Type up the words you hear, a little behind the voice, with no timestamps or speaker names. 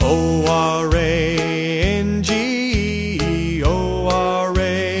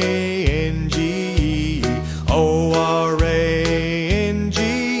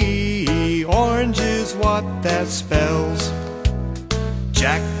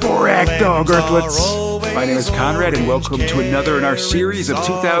Ragdog Earthlets! My name is Conrad, and welcome to another in our series of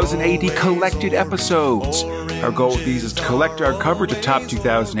 2080 collected episodes. Our goal with these is to collect our coverage of top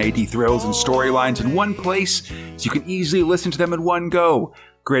 2080 thrills and storylines in one place, so you can easily listen to them in one go.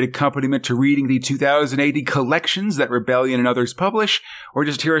 Great accompaniment to reading the 2080 collections that Rebellion and others publish, or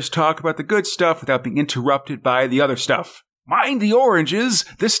just hear us talk about the good stuff without being interrupted by the other stuff. Mind the oranges!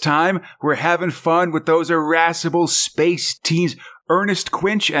 This time, we're having fun with those irascible space teens Ernest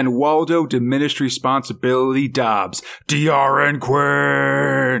Quinch and Waldo Diminished Responsibility Dobbs. DRN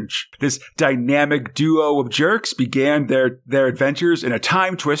Quinch! This dynamic duo of jerks began their adventures in a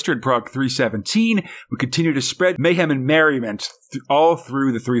time twister in Prague 317, who continue to spread mayhem and merriment all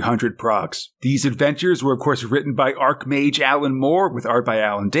through the 300 Pragues. These adventures were, of course, written by Archmage Alan Moore, with art by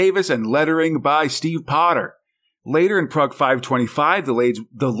Alan Davis and lettering by Steve Potter. Later in Prague 525,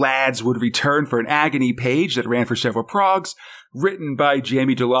 the lads would return for an agony page that ran for several Pragues, written by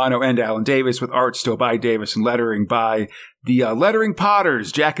Jamie Delano and Alan Davis, with art still by Davis and lettering by the Lettering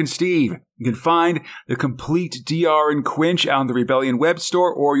Potters, Jack and Steve. You can find the complete DR and Quinch on the Rebellion web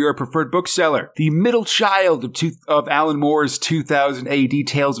store or your preferred bookseller. The middle child of Alan Moore's 2000 AD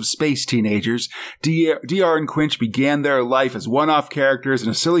Tales of Space Teenagers, DR and Quinch began their life as one-off characters in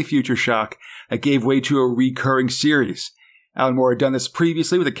a silly future shock that gave way to a recurring series. Alan Moore had done this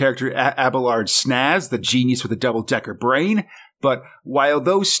previously with the character Abelard Snaz, the genius with a double-decker brain, but while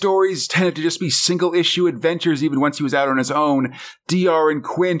those stories tended to just be single-issue adventures even once he was out on his own, DR and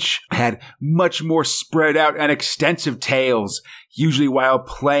Quinch had much more spread out and extensive tales, usually while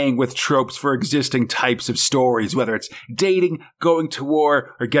playing with tropes for existing types of stories, whether it's dating, going to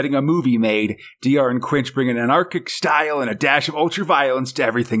war, or getting a movie made. DR and Quinch bring an anarchic style and a dash of ultra-violence to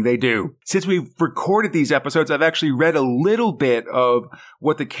everything they do. Since we've recorded these episodes, I've actually read a little bit of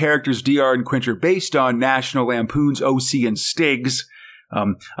what the characters DR and Quinch are based on, National Lampoon's O.C. and Stiggs.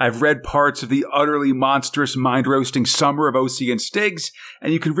 I've read parts of the utterly monstrous, mind-roasting Summer of O.C. and Stiggs,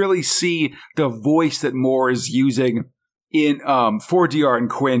 and you can really see the voice that Moore is using for DR and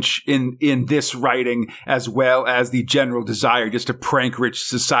Quinch in this writing, as well as the general desire just to prank rich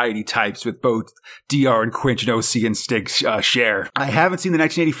society types with both DR and Quinch and O.C. and Stiggs share. I haven't seen the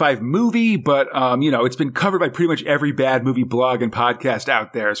 1985 movie, but it's been covered by pretty much every bad movie blog and podcast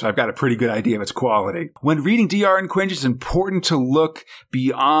out there, so I've got a pretty good idea of its quality. When reading DR and Quinch, it's important to look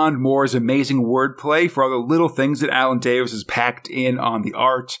beyond Moore's amazing wordplay for all the little things that Alan Davis has packed in on the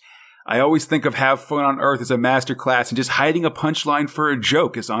art. I always think of Have Fun on Earth as a masterclass, and just hiding a punchline for a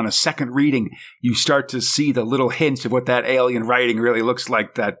joke is on a second reading. You start to see the little hints of what that alien writing really looks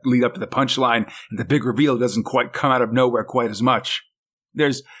like that lead up to the punchline, and the big reveal doesn't quite come out of nowhere quite as much.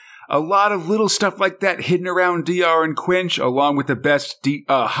 There's a lot of little stuff like that hidden around DR and Quinch, along with the best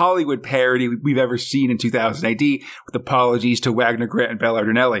Hollywood parody we've ever seen in 2000 AD, with apologies to Wagner Grant and Bel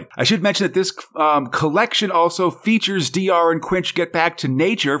Ardinelli. I should mention that this collection also features DR and Quinch Get Back to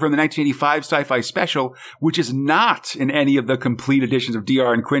Nature from the 1985 sci-fi special, which is not in any of the complete editions of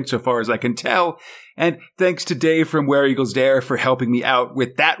DR and Quinch so far as I can tell. And thanks to Dave from Where Eagles Dare for helping me out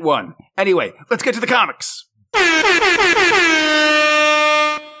with that one. Anyway, let's get to the comics.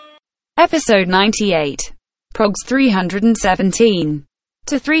 Episode 98. Progs 317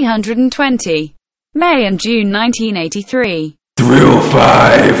 to 320. May and June 1983. Thrill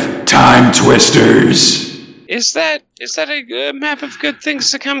 5, Time Twisters. Is that a map of good things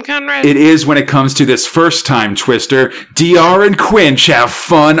to come, Conrad? It is when it comes to this first Time Twister. DR and Quinch have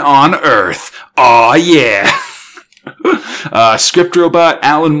fun on Earth. Aw, yeah. Script robot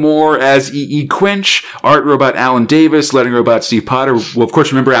Alan Moore as E.E. Quinch, art robot Alan Davis, lettering robot Steve Potter. Well, of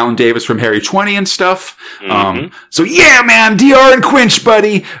course, remember Alan Davis from Harry 20 and stuff. Mm-hmm. So yeah, man, DR and Quinch,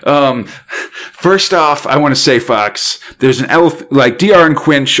 buddy. First off, I want to say, Fox, there's an DR and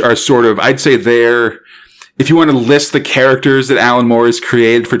Quinch are sort of, I'd say they're, if you want to list the characters that Alan Moore has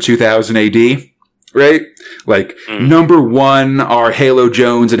created for 2000 AD, right? Number 1 are Halo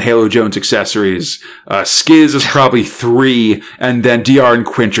Jones and Halo Jones accessories. Skiz is probably 3, and then DR and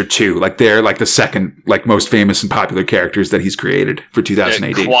Quinch are 2. They're the second, most famous and popular characters that he's created for 2000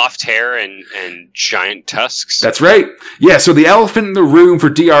 AD. Coiffed hair and giant tusks. That's right. Yeah, so the elephant in the room for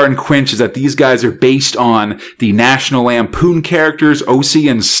DR and Quinch is that these guys are based on the National Lampoon characters O.C.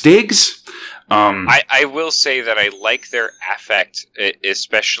 and Stiggs. I will say that I like their affect,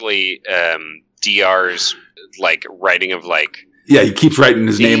 especially DR's writing of yeah, he keeps writing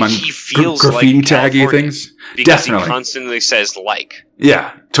his name on graffiti taggy things. Definitely, he constantly says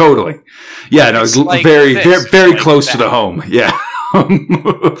Yeah, totally. Yeah, no, it's very, very, very close to the home. Yeah,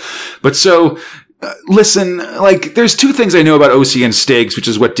 but so Listen, like, there's two things I know about O.C. and Stiggs, which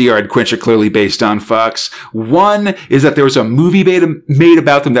is what DR and Quinch are clearly based on Fox. One is that there was a movie made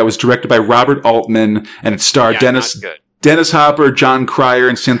about them that was directed by Robert Altman, and it starred Dennis Hopper, John Cryer,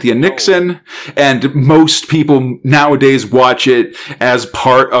 and Cynthia Nixon. And most people nowadays watch it as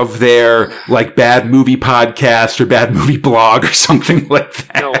part of their, like, bad movie podcast or bad movie blog or something like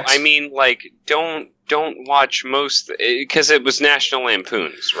that. No, I mean, like, don't watch most, because it was National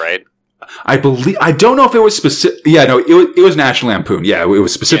Lampoons, right? I don't know if it was specific. Yeah, no, it was National Lampoon. Yeah, it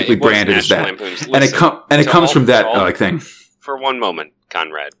was specifically branded as that. Listen, and it comes from that thing. For one moment,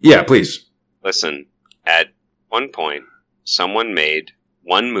 Conrad. Yeah, please. Listen, at one point, someone made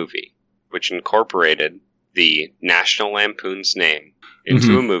one movie which incorporated the National Lampoon's name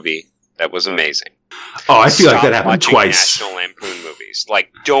into a movie that was amazing. Oh, I feel like that happened twice. National Lampoon movies.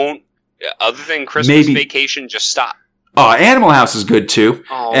 Like, don't, other than Christmas Vacation, just stop. Oh, Animal House is good too.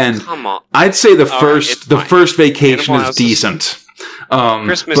 Oh, and come on. I'd say the first Vacation is decent.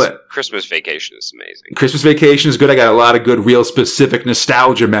 Christmas Vacation is amazing. Christmas Vacation is good. I got a lot of good, real specific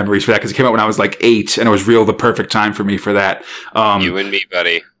nostalgia memories for that because it came out when I was like 8, and it was the perfect time for me for that. You and me,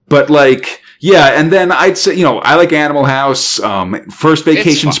 buddy. But like, yeah, and then I'd say, I like Animal House. First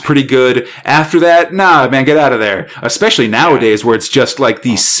Vacation's pretty good. After that, nah, man, get out of there. Especially nowadays, where it's just like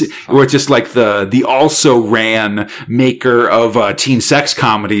the also ran maker of teen sex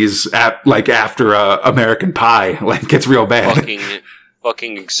comedies after American Pie. Like, it's real bad.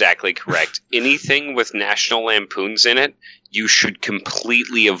 Fucking exactly correct. Anything with National Lampoons in it, you should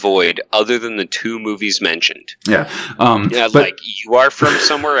completely avoid, other than the 2 movies mentioned. Yeah. Like, You Are From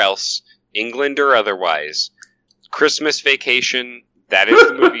Somewhere Else, England or otherwise. Christmas Vacation, that is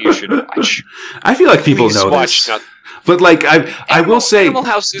the movie you should watch. I feel like people know this. But like, I will say, Animal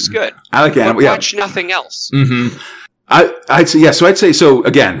House is good. I like Animal. Watch nothing else. Mm-hmm. I'd say, so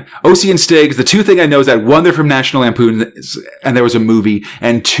again, O.C. and Stiggs, the 2 thing I know is that 1, they're from National Lampoon, and there was a movie,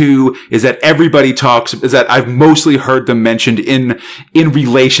 and 2, is that is that I've mostly heard them mentioned in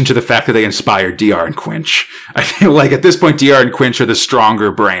relation to the fact that they inspired DR and Quinch. I feel like at this point, DR and Quinch are the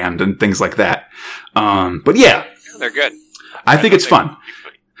stronger brand and things like that. But yeah. They're good. I think it's fun.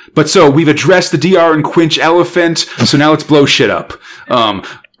 But so we've addressed the DR and Quinch elephant, so now let's blow shit up.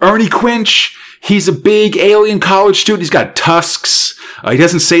 Ernie Quinch, he's a big alien college student. He's got tusks. He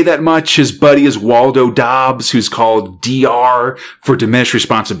doesn't say that much. His buddy is Waldo Dobbs, who's called DR for diminished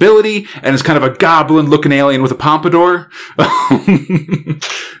responsibility, and is kind of a goblin-looking alien with a pompadour.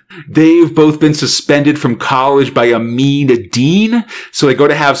 They've both been suspended from college by a mean dean, so they go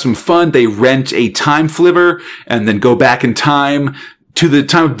to have some fun. They rent a time flivver and then go back in time to the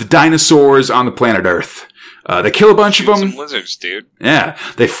time of the dinosaurs on the planet Earth. They kill a bunch of them. Some lizards, dude. Yeah,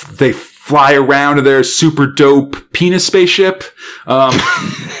 they fly around in their super dope penis spaceship.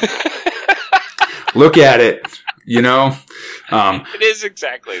 Look at it, it is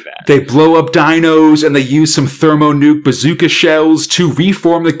exactly that. They blow up dinos and they use some thermonuke bazooka shells to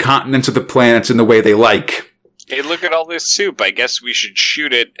reform the continents of the planets in the way they like. Hey, look at all this soup. I guess we should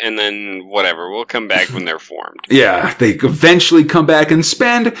shoot it, and then whatever. We'll come back when they're formed. Yeah, they eventually come back and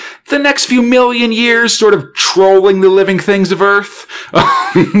spend the next few million years sort of trolling the living things of Earth.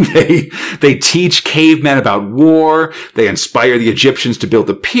 They teach cavemen about war. They inspire the Egyptians to build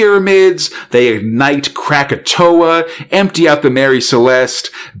the pyramids. They ignite Krakatoa, empty out the Mary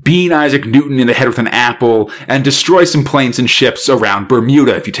Celeste, bean Isaac Newton in the head with an apple, and destroy some planes and ships around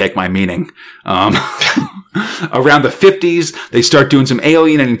Bermuda, if you take my meaning. Around the 50s, they start doing some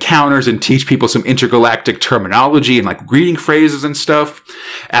alien encounters and teach people some intergalactic terminology and like greeting phrases and stuff.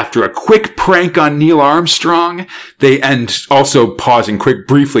 After a quick prank on Neil Armstrong, and also pausing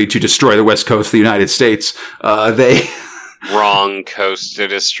briefly to destroy the west coast of the United States, Wrong coast to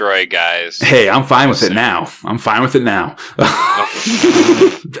destroy, guys. Hey, I'm fine with it now. I'm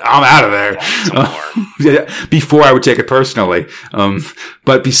out of there. Before I would take it personally.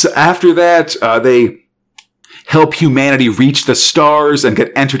 But after that, they help humanity reach the stars and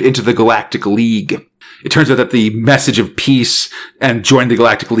get entered into the Galactic League. It turns out that the message of peace and join the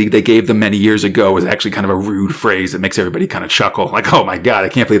Galactic League they gave them many years ago was actually kind of a rude phrase that makes everybody kind of chuckle. Like, oh my God, I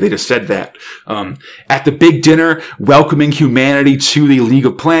can't believe they just said that. At the big dinner, welcoming humanity to the League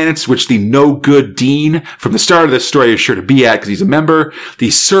of Planets, which the no-good dean from the start of this story is sure to be at because he's a member,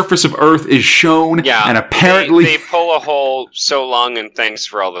 the surface of Earth is shown. Yeah, and apparently they pull a hole so long and thanks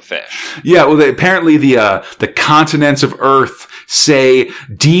for all the fish. Yeah, well, apparently the continents of Earth say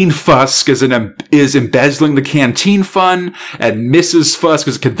Dean Fusk is embezzling the canteen fund, and Mrs. Fusk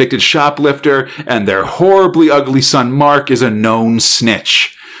is a convicted shoplifter, and their horribly ugly son Mark is a known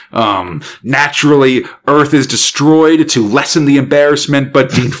snitch. Naturally, Earth is destroyed to lessen the embarrassment,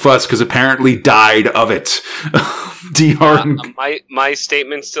 but Dean Fusk has apparently died of it. DR. My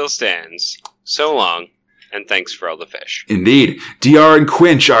statement still stands. So long, and thanks for all the fish. Indeed. DR and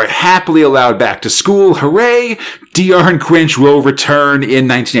Quinch are happily allowed back to school. Hooray! DR and Quinch will return in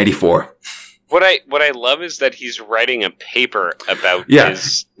 1984. What I love is that he's writing a paper about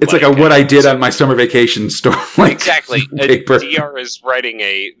his... It's like a what I did on my summer vacation story. Exactly. Paper. DR is writing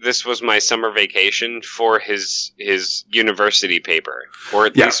this was my summer vacation for his university paper. Or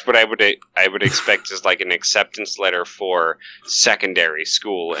at least what I would expect is like an acceptance letter for secondary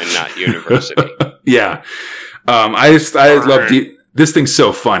school and not university. Yeah. I love this thing's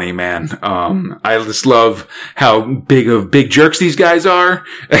so funny, man. I just love how big jerks these guys are.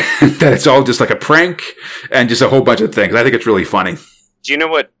 That it's all just like a prank and just a whole bunch of things. I think it's really funny. Do you know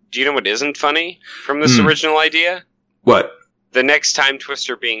what isn't funny from this original idea? What? The next Time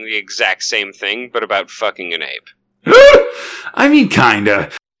Twister being the exact same thing, but about fucking an ape. I mean,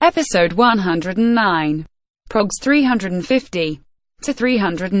 kinda. Episode 109. Progs 350 to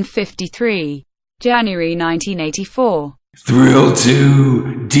 353. January 1984. Thrill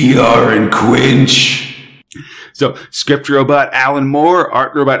 2, DR and Quinch. So, script robot Alan Moore,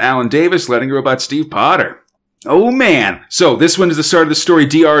 art robot Alan Davis, letting robot Steve Potter. Oh man. So, this one is the start of the story.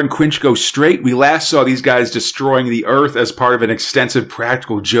 DR and Quinch go straight. We last saw these guys destroying the Earth as part of an extensive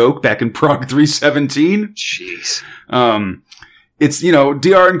practical joke back in Prog 317. Jeez. It's,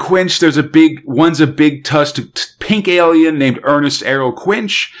 DR and Quinch, one's a big tusked pink alien named Ernest Errol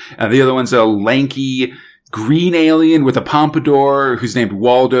Quinch, and the other one's a lanky green alien with a pompadour who's named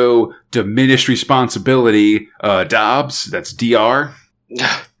Waldo Diminished Responsibility Dobbs. That's DR.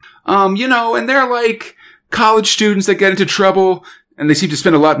 And they're like college students that get into trouble, and they seem to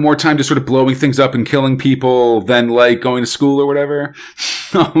spend a lot more time just sort of blowing things up and killing people than like going to school or whatever.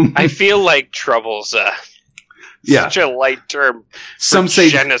 I feel like trouble's such a light term. Some say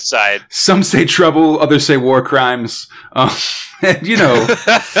genocide. Some say trouble. Others say war crimes. And,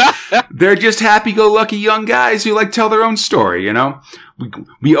 they're just happy-go-lucky young guys who tell their own story,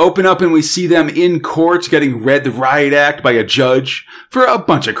 We open up and we see them in court getting read the riot act by a judge for a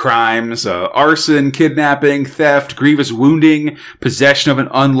bunch of crimes. Arson, kidnapping, theft, grievous wounding, possession of an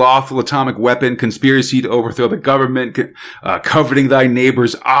unlawful atomic weapon, conspiracy to overthrow the government, coveting thy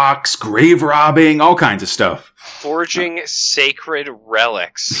neighbor's ox, grave robbing, all kinds of stuff. Forging sacred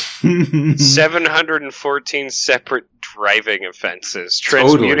relics. 714 separate driving offenses.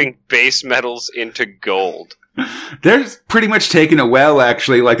 Transmuting base metals into gold. They're pretty much taking it well,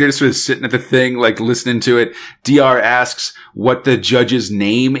 actually. They're just sort of sitting at the thing, listening to it. DR asks what the judge's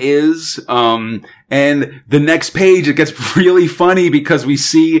name is. And the next page, it gets really funny because we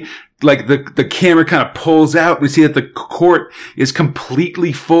see the camera kind of pulls out and we see that the court is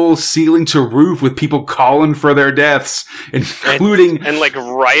completely full ceiling to roof with people calling for their deaths, including... And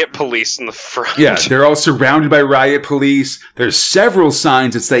riot police in the front. Yeah, they're all surrounded by riot police. There's several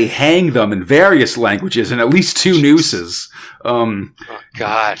signs that say hang them in various languages and at least 2 nooses. Oh,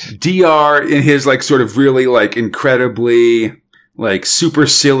 God. DR, in his, sort of really, incredibly,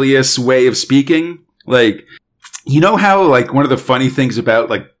 supercilious way of speaking, how, one of the funny things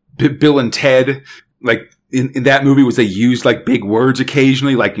about, Bill and Ted, in that movie was they used big words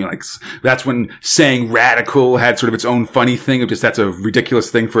occasionally, that's when saying radical had sort of its own funny thing of just that's a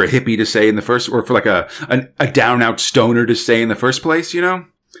ridiculous thing for a hippie to say in the first, or for a down out stoner to say in the first place,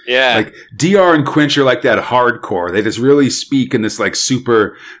 Yeah. DR and Quinch are that hardcore. They just really speak in this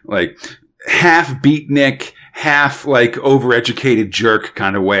super half beatnik, half overeducated jerk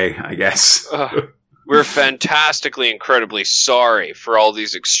kind of way, I guess. We're fantastically, incredibly sorry for all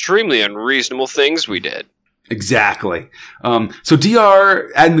these extremely unreasonable things we did. Exactly. So DR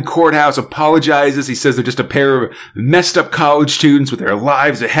in the courthouse apologizes. He says they're just a pair of messed up college students with their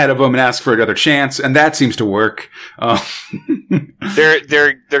lives ahead of them and asks for another chance, and that seems to work. They're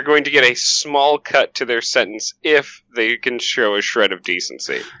going to get a small cut to their sentence if they can show a shred of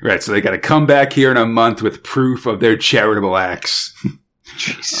decency. Right, so they got to come back here in a month with proof of their charitable acts.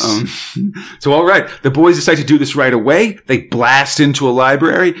 So all right, the boys decide to do this right away. They blast into a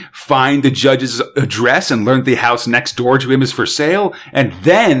library, find the judge's address, and learn the house next door to him is for sale. And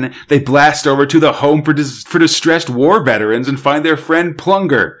then they blast over to the home for distressed war veterans and find their friend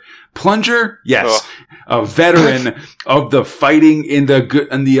Plunger. Plunger? Yes. A veteran of the fighting in the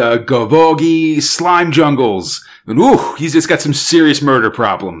Gavogi slime jungles. And he's just got some serious murder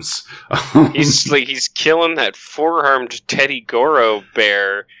problems. He's killing that 4-armed Teddy Goro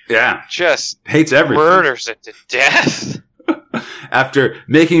bear. Yeah. Just hates everything. Murders it to death. After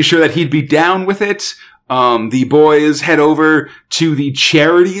making sure that he'd be down with it, the boys head over to the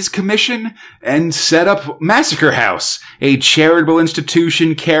Charities Commission and set up Massacre House, a charitable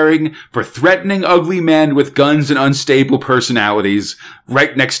institution caring for threatening ugly men with guns and unstable personalities,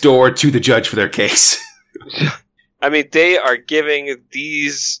 right next door to the judge for their case. I mean, they are giving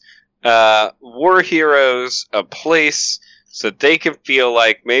these war heroes a place so that they can feel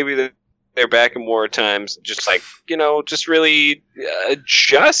like maybe they're back in war times, just like, just really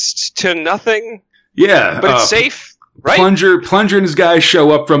just to nothing. Yeah. But it's safe, right? Plunger and his guys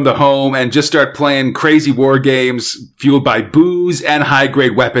show up from the home and just start playing crazy war games fueled by booze and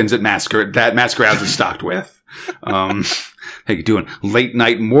high-grade weapons that Massacre House is stocked with. Hey, doing late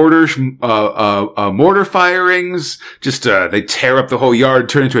night mortar firings. Just, they tear up the whole yard,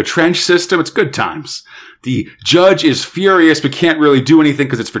 turn into a trench system. It's good times. The judge is furious, but can't really do anything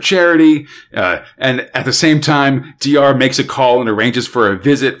because it's for charity. And at the same time, DR makes a call and arranges for a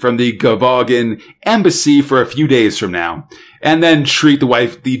visit from the Gavagan embassy for a few days from now. And then treat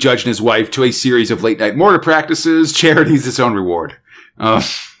the judge and his wife to a series of late night mortar practices. Charity is its own reward.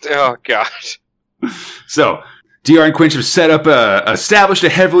 Oh, God. So, DR and Quinch have established a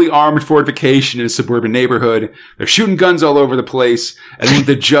heavily armed fortification in a suburban neighborhood. They're shooting guns all over the place. And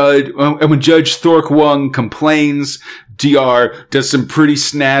when Judge Thork Wung complains, DR does some pretty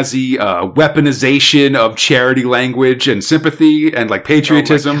snazzy, weaponization of charity language and sympathy and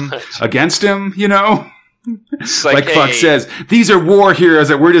patriotism against him, It's like Fox says, these are war heroes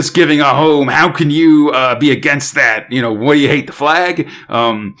that we're just giving a home. How can you be against that? What do you hate, the flag?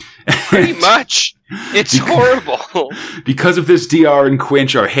 Pretty much. It's horrible. Because of this, DR and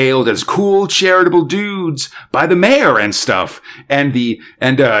Quinch are hailed as cool, charitable dudes by the mayor and stuff. And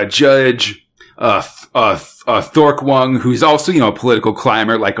Judge Thork Wung, who's also, a political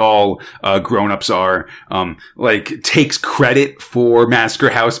climber like all grown-ups are, takes credit for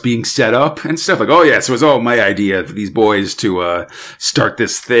Massacre House being set up and stuff. Like, oh yes, it was all my idea for these boys to start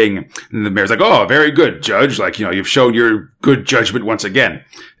this thing. And the mayor's like, oh, very good, Judge. You've shown your good judgment once again.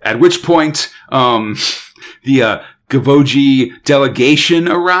 At which point, the Gavoji delegation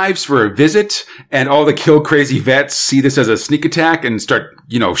arrives for a visit, and all the kill crazy vets see this as a sneak attack and start,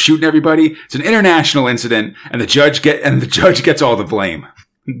 shooting everybody. It's an international incident, and the judge gets all the blame.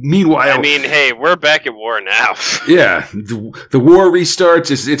 Meanwhile, I mean, hey, we're back at war now. Yeah, the war restarts.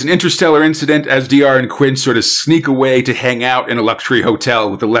 It's an interstellar incident as DR and Quinch sort of sneak away to hang out in a luxury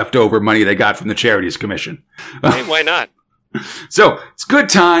hotel with the leftover money they got from the Charities Commission. Hey, why not? So it's good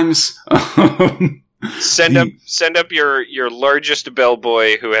times. Send up your largest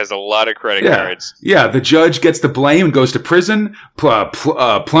bellboy who has a lot of credit cards. Yeah, the judge gets the blame and goes to prison.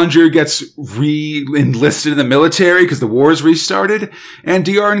 Plunger gets re-enlisted in the military because the war's restarted. And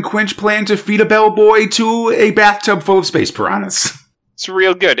DR and Quinch plan to feed a bellboy to a bathtub full of space piranhas. It's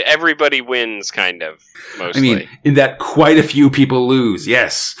real good. Everybody wins, kind of, mostly. I mean, in that quite a few people lose,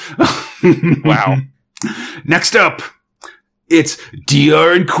 yes. Wow. Next up, it's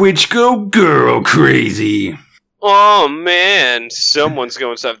DR and Quinch go girl crazy. Oh man, someone's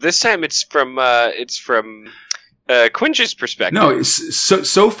going stuff. This time it's from Quinch's perspective. No,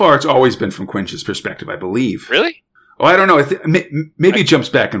 so far it's always been from Quinch's perspective, I believe. Really? Oh, I don't know. Maybe it jumps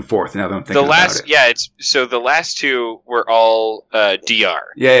back and forth now that I'm thinking about it. Yeah, the last two were all DR.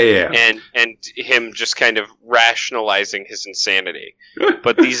 Yeah. And him just kind of rationalizing his insanity.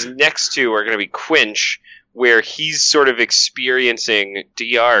 But these next two are going to be Quinch, where he's sort of experiencing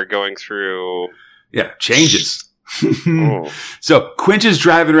DR going through... Yeah, changes. So, Quinch is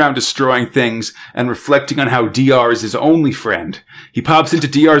driving around destroying things and reflecting on how DR is his only friend. He pops into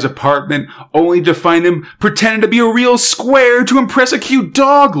DR's apartment only to find him pretending to be a real square to impress a cute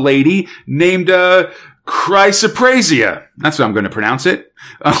dog lady named Chrysoprasia. That's what I'm going to pronounce it.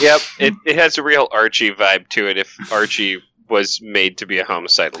 Yep, it has a real Archie vibe to it if Archie was made to be a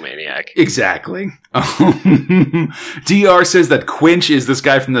homicidal maniac. Exactly. DR says that Quinch is this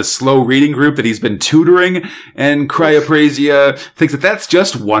guy from the slow reading group that he's been tutoring, and Cryoprasia thinks that that's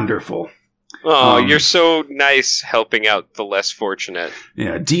just wonderful. Oh, you're so nice helping out the less fortunate.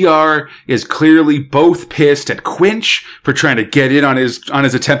 Yeah, DR is clearly both pissed at Quinch for trying to get in on his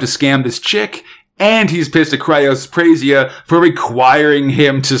attempt to scam this chick, and he's pissed at Cryoprasia for requiring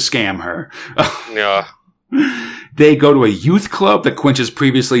him to scam her. Yeah. They go to a youth club that Quinch has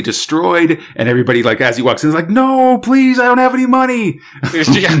previously destroyed, and everybody, as he walks in, is like, no, please, I don't have any money.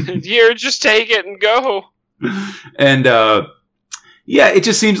 Here, just take it and go. And, Yeah, it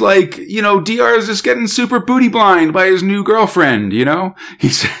just seems like, DR is just getting super booty blind by his new girlfriend, He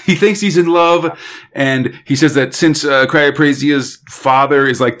thinks he's in love, and he says that since Cryoprasia's father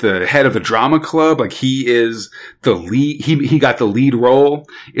is like the head of the drama club, like he is the lead, he got the lead role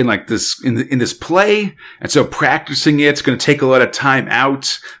in like this, in this play, and so practicing it's going to take a lot of time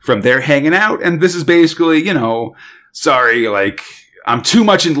out from their hanging out, and this is basically, sorry, like, I'm too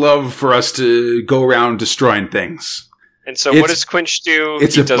much in love for us to go around destroying things. And so what does Quinch do? He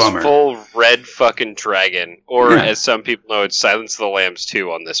does bummer. Full red fucking dragon. Or, as some people know, it's Silence of the Lambs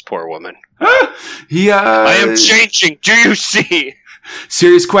 2 on this poor woman. I am changing, do you see?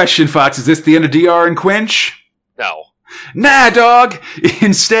 Serious question, Fox. Is this the end of DR and Quinch? No. Nah, dog!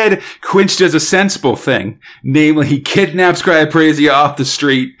 Instead, Quinch does a sensible thing. Namely, he kidnaps Cryoprasia off the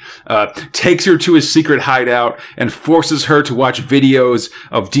street, takes her to his secret hideout, and forces her to watch videos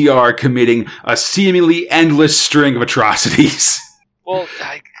of DR committing a seemingly endless string of atrocities. Well,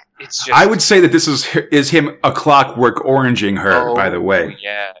 it's just... I would say that this is him a clockwork oranging her, by the way.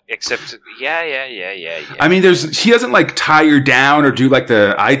 Yeah, except... Yeah. I mean, he doesn't, like, tie her down or do, like,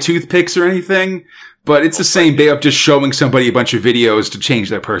 the eye toothpicks or anything. But it's the same way of just showing somebody a bunch of videos to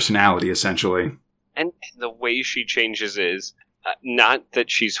change their personality, essentially. And the way she changes is not that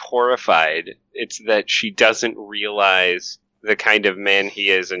she's horrified, it's that she doesn't realize the kind of man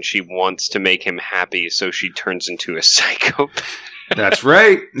he is, and she wants to make him happy, so she turns into a psychopath. That's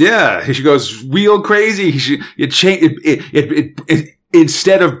right. Yeah, she goes real crazy.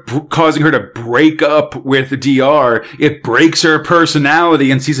 Instead of causing her to break up with DR, it breaks her personality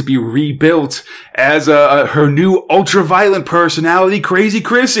and sees it be rebuilt as her new ultra-violent personality, Crazy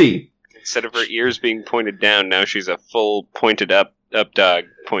Chrissy. Instead of her ears being pointed down, now she's a full pointed up dog.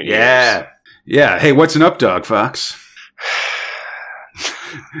 Ears. Yeah. Hey, what's an up dog, Fox?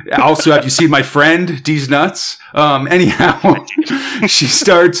 Also, have you seen my friend, D's Nuts? Anyhow, she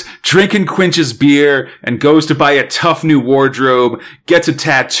starts drinking Quinch's beer and goes to buy a tough new wardrobe, gets a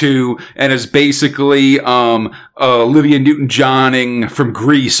tattoo, and is basically, Olivia Newton-Johning from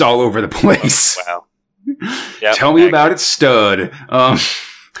Grease all over the place. Wow. Yep, Tell me about it, stud.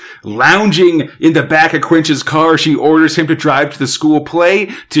 Lounging in the back of Quinch's car, she orders him to drive to the school play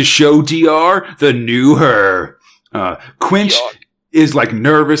to show DR the new her. Quinch is like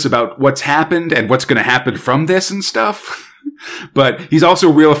nervous about what's happened and what's going to happen from this and stuff. But he's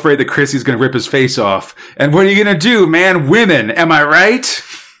also real afraid that Chrissy's going to rip his face off. And what are you going to do, man? Women, am I right?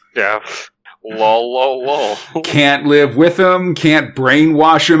 Yeah. Lol. Can't live with him, can't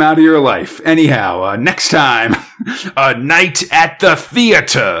brainwash him out of your life. Anyhow, next time, A Night at the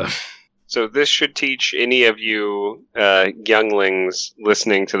Theater. So this should teach any of you younglings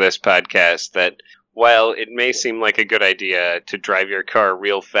listening to this podcast that while it may seem like a good idea to drive your car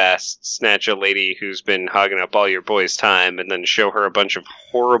real fast, snatch a lady who's been hogging up all your boys' time, and then show her a bunch of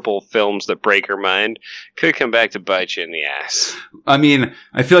horrible films that break her mind, could come back to bite you in the ass. I mean,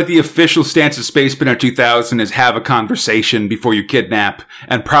 I feel like the official stance of Space Spinner 2000 is have a conversation before you kidnap,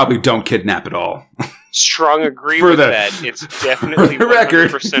 and probably don't kidnap at all. Strong agree with that. It's definitely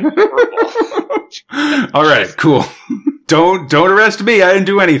 100% horrible. All right, cool. Don't arrest me. I didn't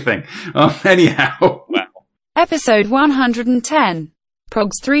do anything. Anyhow. Wow. Episode 110.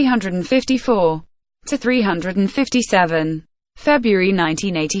 Progs 354 to 357. February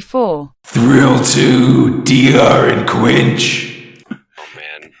 1984. Thrill 2, DR and Quinch. Oh,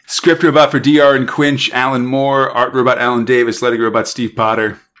 man. Script robot for DR and Quinch, Alan Moore. Art robot, Alan Davis. Lettering robot, Steve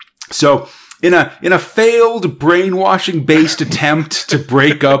Potter. So, in a failed brainwashing-based attempt to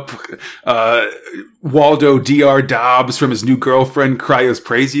break up Waldo DR Dobbs from his new girlfriend,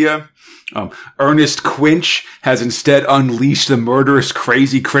 Cryoprasia, Ernest Quinch has instead unleashed the murderous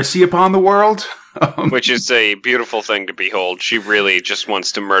Crazy Chrissy upon the world. Which is a beautiful thing to behold. She really just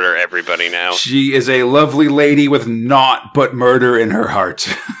wants to murder everybody now. She is a lovely lady with naught but murder in her heart.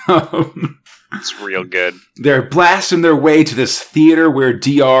 It's real good. They're blasting their way to this theater where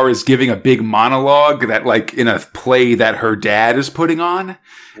DR is giving a big monologue that, like, in a play that her dad is putting on.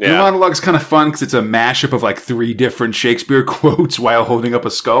 Yeah. And the monologue's kind of fun because it's a mashup of, like, 3 different Shakespeare quotes while holding up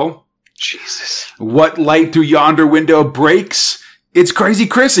a skull. Jesus. What light through yonder window breaks? It's Crazy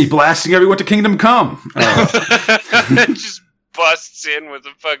Chrissy blasting everyone to Kingdom Come. Just busts in with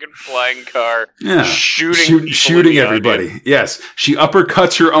a fucking flying car, shooting everybody. Yes, she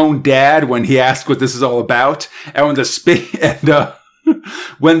uppercuts her own dad when he asks what this is all about, and when the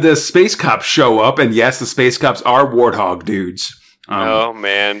space cops show up, and yes, the space cops are warthog dudes. Oh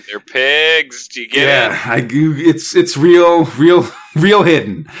man, they're pigs. Do you get it? Yeah, it's real Real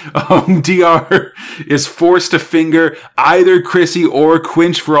hidden. DR is forced to finger either Chrissy or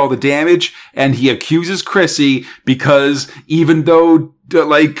Quinch for all the damage, and he accuses Chrissy because even though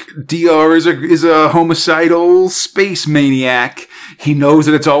DR is a homicidal space maniac, he knows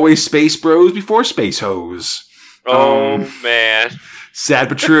that it's always space bros before space hoes. Oh, man. Sad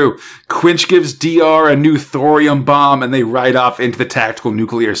but true. Quinch gives DR a new thorium bomb, and they ride off into the tactical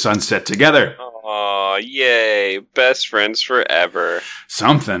nuclear sunset together. Oh, yay. Best friends forever.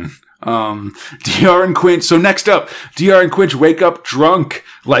 Something. DR and Quinch. So next up, DR and Quinch wake up drunk,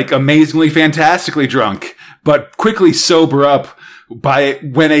 like amazingly, fantastically drunk, but quickly sober up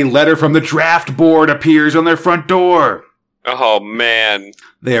when a letter from the draft board appears on their front door. Oh, man.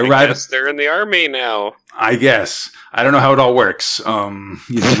 They arrive. I guess they're in the army now. I guess. I don't know how it all works.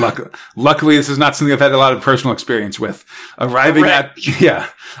 Luckily, this is not something I've had a lot of personal experience with. Arriving at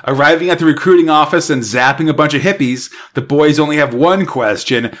the recruiting office and zapping a bunch of hippies, the boys only have one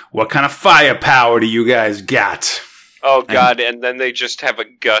question. What kind of firepower do you guys got? Oh, God, and then they just have a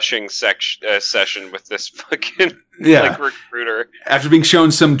gushing session with this fucking, recruiter. After being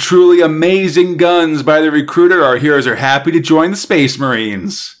shown some truly amazing guns by the recruiter, our heroes are happy to join the Space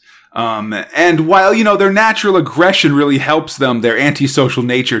Marines. And while, their natural aggression really helps them, their antisocial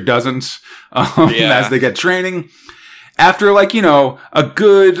nature doesn't, as they get training. After, a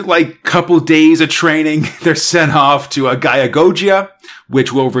good, couple days of training, they're sent off to Gaiagogia,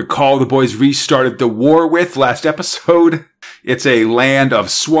 which we'll recall the boys restarted the war with last episode. It's a land of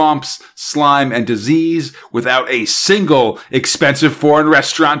swamps, slime, and disease without a single expensive foreign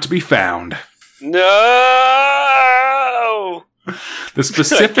restaurant to be found. No! The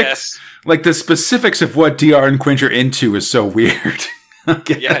specifics of what DR and Quinch are into is so weird.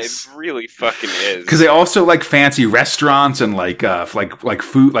 Yeah, it really fucking is. Because they also like fancy restaurants and like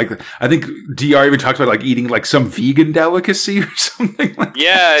food. I think DR even talks about eating some vegan delicacy or something.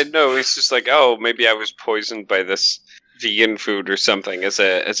 Yeah, no, it's just maybe I was poisoned by this vegan food or something as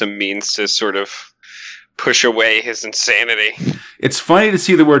a means to sort of push away his insanity. It's funny to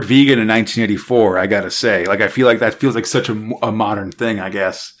see the word vegan in 1984. I gotta say, I feel like that feels like such a modern thing. I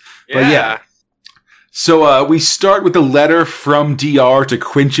guess. Yeah. But yeah. So we start with a letter from DR to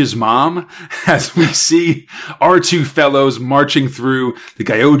Quinch's mom as we see our two fellows marching through the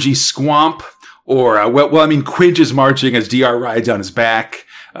Gyoji swamp. Quinch is marching as DR rides on his back.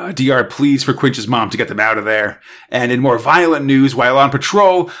 DR pleads for Quinch's mom to get them out of there. And in more violent news, while on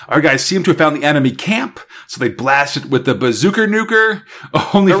patrol, our guys seem to have found the enemy camp, so they blast it with the bazooka nuker,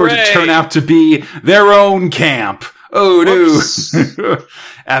 only for it to turn out to be their own camp. Oh no.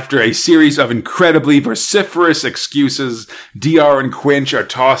 After a series of incredibly vociferous excuses, DR and Quinch are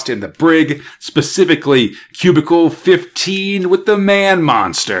tossed in the brig, specifically Cubicle 15 with the man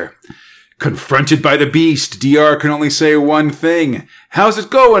monster. Confronted by the beast, DR can only say one thing. How's it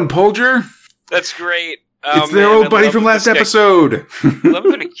going, Polger? That's great. It's their old buddy from last episode. I love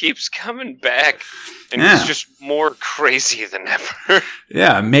that he keeps coming back. And he's just more crazy than ever.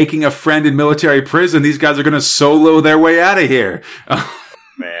 Yeah, making a friend in military prison. These guys are going to solo their way out of here.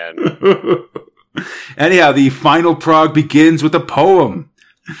 Man. Anyhow, the final prog begins with a poem.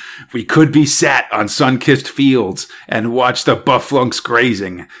 We could be sat on sun-kissed fields and watch the bufflunks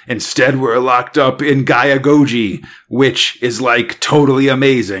grazing. Instead, we're locked up in Gaiagoji, which is totally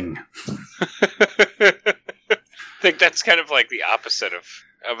amazing. I think that's kind of the opposite of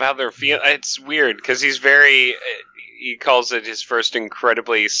how they're feeling. It's weird because he calls it his first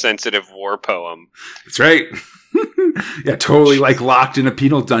incredibly sensitive war poem. That's right. Yeah, totally locked in a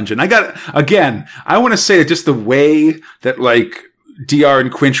penal dungeon. I want to say that just the way that DR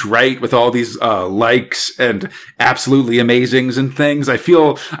and Quinch write with all these likes and absolutely amazings and things, I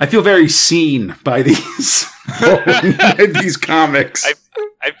feel very seen by these these comics.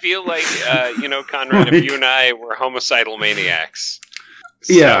 I feel Conrad, if you and I were homicidal maniacs.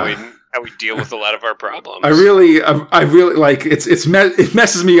 Yeah. How we deal with a lot of our problems. I really it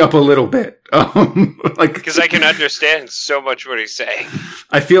messes me up a little bit. Because I can understand so much what he's saying.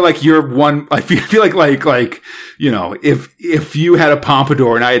 I feel like you're one. I feel like if you had a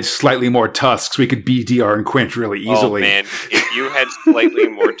pompadour and I had slightly more tusks, we could beat DR and Quinch really easily. Oh man, if you had slightly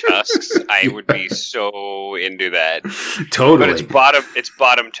more tusks, I would be so into that. Totally. But it's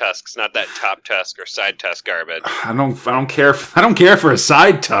bottom tusks, not that top tusk or side tusk garbage. I don't care. I don't care for a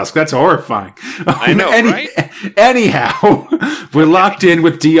side tusk. That's horrifying. I know, right? Anyhow, we're locked in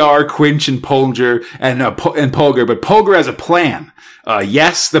with DR, Quinch, and Polger and Polger, but Polger has a plan.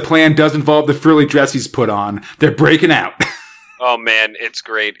 Yes, the plan does involve the frilly dress he's put on. They're breaking out. Oh man, it's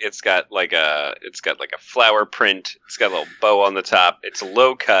great. It's got like a flower print. It's got a little bow on the top. It's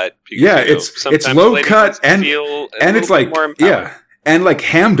low cut. Because, it's low cut and it's like and like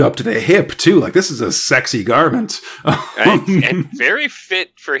hemmed up to the hip too. Like this is a sexy garment. and very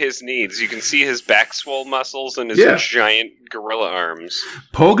fit for his needs. You can see his back swole muscles and his giant gorilla arms.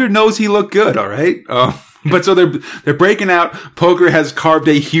 Polgar knows he looked good, all right? But so they're breaking out. Polgar has carved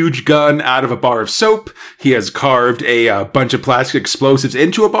a huge gun out of a bar of soap. He has carved a bunch of plastic explosives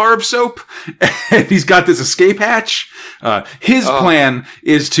into a bar of soap. And he's got this escape hatch. His plan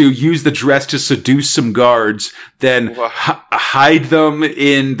is to use the dress to seduce some guards, then hide them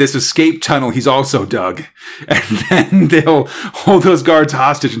in this escape tunnel he's also dug. And then they'll hold those guards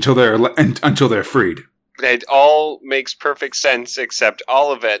hostage until they're freed. It all makes perfect sense, except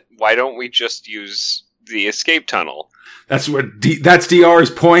all of it. Why don't we just use the escape tunnel? That's that's DR's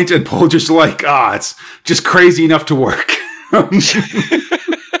point, and Paul just like, it's just crazy enough to work.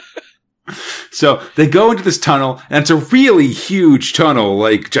 So they go into this tunnel, and it's a really huge tunnel,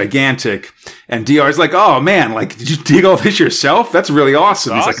 like gigantic. And DR's like, oh man, like, did you dig all this yourself? That's really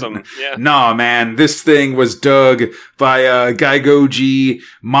awesome. He's awesome. Like, yeah. Nah, man, this thing was dug by a Gaigoji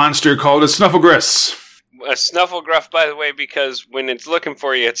monster called a Snufflegruff. A Snufflegruff, by the way, because when it's looking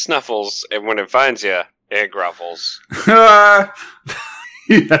for you, it snuffles, and when it finds you, it gruffles.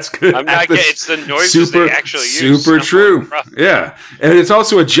 That's good. I'm not kidding. It's the noises they actually use. Super true. Yeah. And it's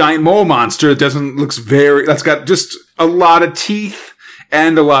also a giant mole monster that's got just a lot of teeth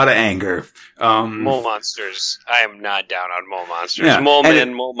and a lot of anger. Mole monsters. I am not down on mole monsters. Yeah. Mole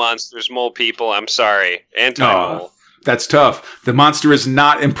men, mole monsters, mole people. I'm sorry. Anti-mole. That's tough. The monster is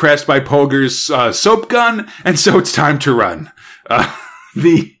not impressed by Polgar's soap gun, and so it's time to run.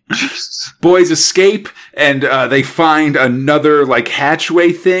 The boys escape, and they find another like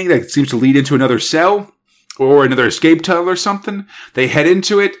hatchway thing that seems to lead into another cell or another escape tunnel or something. They head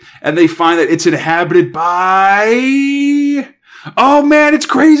into it, and they find that it's inhabited by... Oh man, it's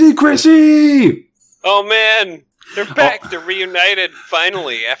Crazy Chrissy! Oh man! They're back. They're reunited,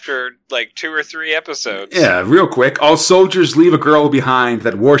 finally, after, like, 2 or 3 episodes. Yeah, real quick. All soldiers leave a girl behind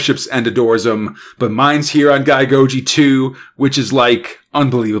that worships and adores them, but mine's here on Gaigoji 2, which is, like,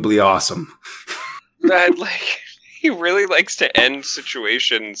 unbelievably awesome. He really likes to end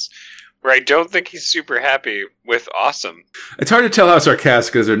situations where I don't think he's super happy with awesome. It's hard to tell how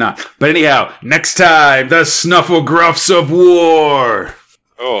sarcastic it is or not. But anyhow, next time, the Snufflegruffs of War!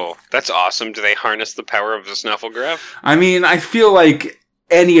 Oh, that's awesome. Do they harness the power of the Snufflegruff? I mean, I feel like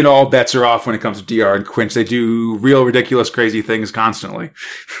any and all bets are off when it comes to DR and Quinch. They do real, ridiculous, crazy things constantly.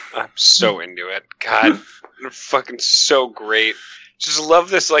 I'm so into it. God, they're fucking so great. Just love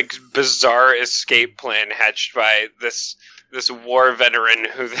this, like, bizarre escape plan hatched by this war veteran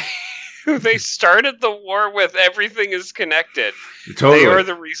who they started the war with. Everything is connected. Totally. They are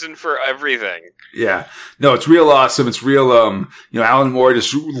the reason for everything. Yeah. No, it's real awesome. It's real, Alan Moore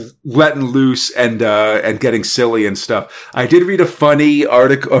just letting loose and getting silly and stuff. I did read a funny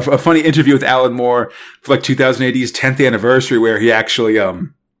article, a funny interview with Alan Moore for like 2080's 10th anniversary where he actually,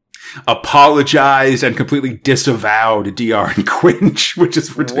 apologized and completely disavowed DR and Quinch, which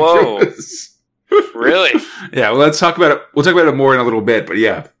is ridiculous. Whoa. Really? Yeah. Well, let's talk about it. We'll talk about it more in a little bit, but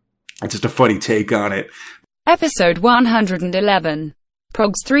yeah. It's just a funny take on it. Episode 111.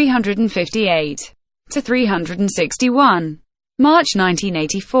 Progs 358 to 361. March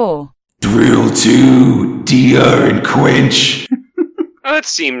 1984. Drill 2, DR and Quinch. Oh, that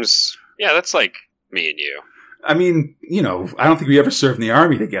seems... Yeah, that's like me and you. I mean, I don't think we ever served in the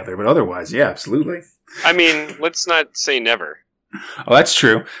army together, but otherwise, yeah, absolutely. I mean, let's not say never. Oh, that's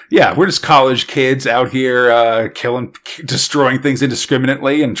true. Yeah, we're just college kids out here killing, destroying things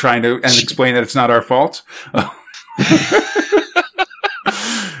indiscriminately and trying to explain that it's not our fault.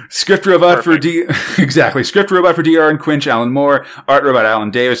 Script robot for exactly. Script robot for DR and Quinch, Alan Moore. Art robot, Alan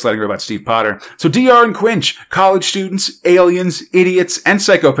Davis. Lighting robot, Steve Potter. So DR and Quinch, college students, aliens, idiots, and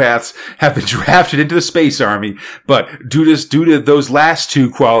psychopaths have been drafted into the space army. But due to those last two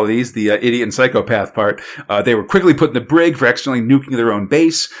qualities, the idiot and psychopath part, they were quickly put in the brig for accidentally nuking their own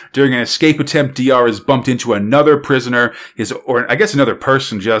base. During an escape attempt, DR is bumped into another prisoner, another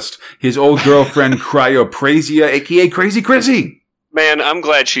person, just his old girlfriend, Cryoprasia, aka Crazy Chrissy. Man, I'm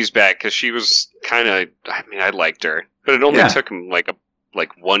glad she's back, because she was kind of... I mean, I liked her. But it only took him, like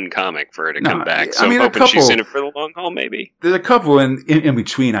one comic for her to come back. So I'm hoping she's in it for the long haul, maybe. There's a couple in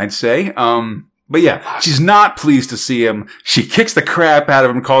between, I'd say. But yeah, she's not pleased to see him. She kicks the crap out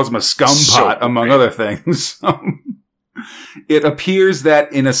of him, calls him a scumpot, among other things. It appears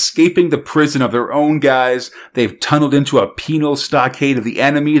that in escaping the prison of their own guys, they've tunneled into a penal stockade of the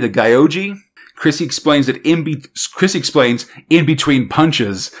enemy, the Gaigoji. Chrissy explains in between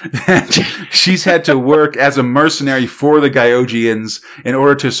punches that she's had to work as a mercenary for the Gyojians in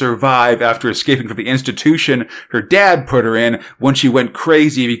order to survive after escaping from the institution her dad put her in when she went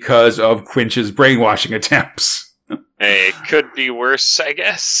crazy because of Quinch's brainwashing attempts. Hey, it could be worse, I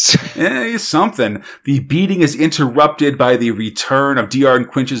guess. Something. The beating is interrupted by the return of DR and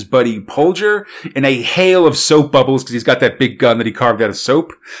Quinch's buddy Polger in a hail of soap bubbles because he's got that big gun that he carved out of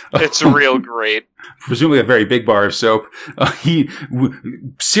soap. It's real great. Presumably a very big bar of soap.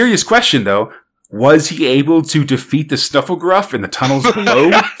 Serious question, though. Was he able to defeat the Snufflegruff in the tunnels below,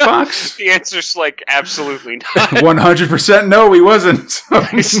 Fox? The answer's absolutely not. 100% no, he wasn't.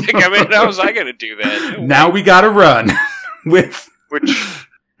 He's like, how was I going to do that? No now way. We gotta run.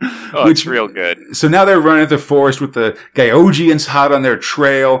 It's real good. So now they're running the forest with the Gyojians hot on their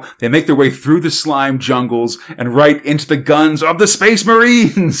trail. They make their way through the slime jungles and right into the guns of the Space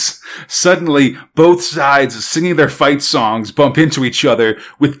Marines. Suddenly, both sides singing their fight songs bump into each other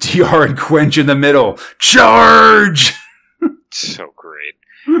with DR and Quinch in the middle. Charge! So great.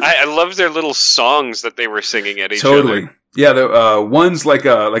 I love their little songs that they were singing at each Totally. other. Yeah, the one's like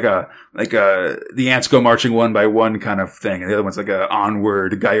the ants go marching one by one kind of thing, and the other one's like a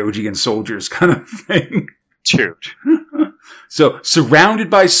onward Gyojian soldiers kind of thing. Dude. So, surrounded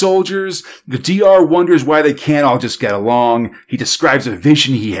by soldiers, the DR wonders why they can't all just get along. He describes a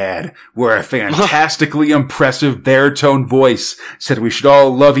vision he had, where a fantastically impressive baritone voice said we should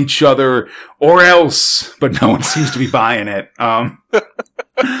all love each other, or else, but no one seems to be buying it.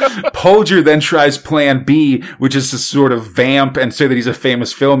 Polger then tries Plan B, which is to sort of vamp and say that he's a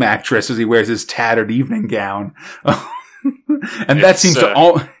famous film actress as he wears his tattered evening gown. And that seems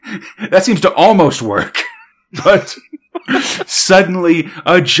to almost work. But suddenly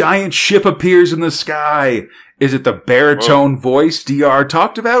a giant ship appears in the sky. Is it the baritone voice DR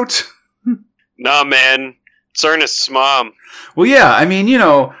talked about? Nah, man. It's Ernest's mom. Well, yeah, I mean,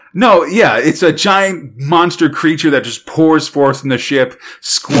 it's a giant monster creature that just pours forth from the ship,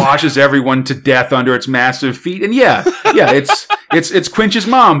 squashes everyone to death under its massive feet, and it's Quinch's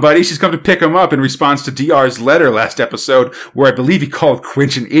mom, buddy. She's come to pick him up in response to DR's letter last episode, where I believe he called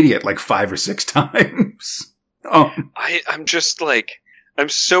Quinch an idiot 5 or 6 times. I'm just I'm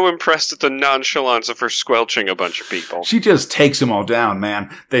so impressed at the nonchalance of her squelching a bunch of people. She just takes them all down,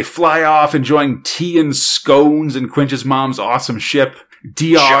 man. They fly off enjoying tea and scones in Quinch's mom's awesome ship.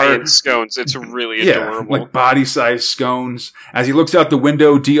 DR. Giant scones. It's really adorable. Like body-sized scones. As he looks out the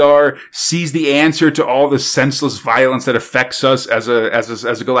window, DR sees the answer to all the senseless violence that affects us as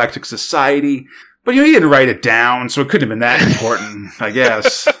a galactic society. But he didn't write it down, so it couldn't have been that important, I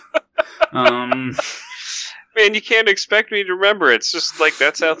guess. Man, you can't expect me to remember. It's just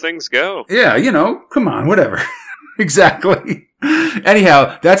that's how things go. Yeah, come on, whatever. Exactly.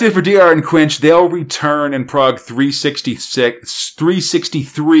 Anyhow, that's it for DR and Quinch. They'll return in Prague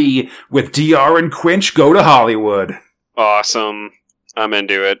 363 with DR and Quinch Go to Hollywood. Awesome. I'm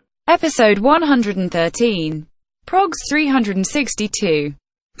into it. Episode 113. Progs 362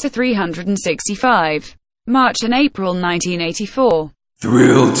 to 365. March and April 1984.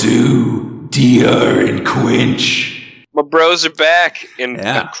 Thrill 2. DR and Quinch. My bros are back in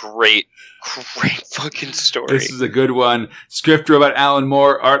a great fucking story. This is a good one. Script robot Alan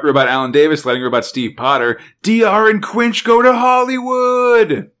Moore, art robot Alan Davis, lighting robot Steve Potter. DR and Quinch Go to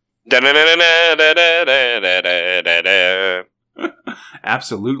Hollywood.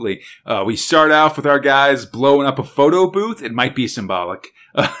 Absolutely. We start off with our guys blowing up a photo booth. It might be symbolic.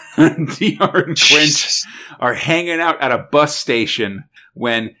 DR and Quinch are hanging out at a bus station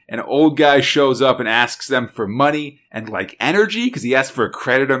when an old guy shows up and asks them for money and energy, because he asked for a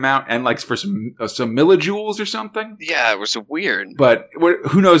credit amount and for some millijoules or something. Yeah, it was weird. But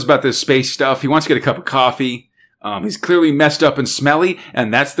who knows about this space stuff? He wants to get a cup of coffee. He's clearly messed up and smelly,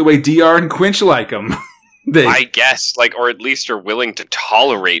 and that's the way DR and Quinch like him. I guess, or at least are willing to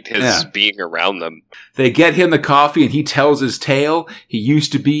tolerate his being around them. They get him the coffee, and he tells his tale. He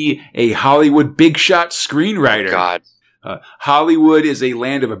used to be a Hollywood big shot screenwriter. God. Hollywood is a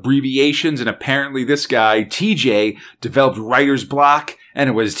land of abbreviations, and apparently this guy, TJ, developed writer's block, and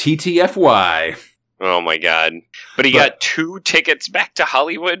it was TTFY. Oh my god. But he got 2 tickets back to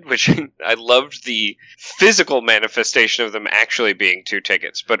Hollywood, which I loved the physical manifestation of them actually being 2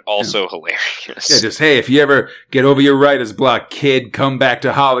 tickets, but also hilarious. Yeah, just, hey, if you ever get over your writer's block, kid, come back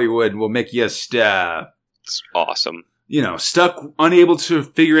to Hollywood and we'll make you a star. It's awesome. Stuck, unable to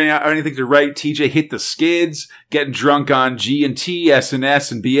figure out anything to write, TJ hit the skids, getting drunk on G&T, S&S,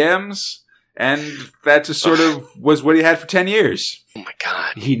 and BMs. And that just sort of was what he had for 10 years. Oh my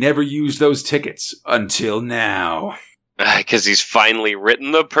god. He never used those tickets until now. Because he's finally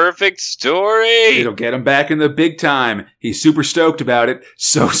written the perfect story. It'll get him back in the big time. He's super stoked about it.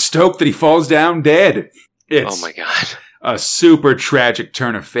 So stoked that he falls down dead. It's oh my god. A super tragic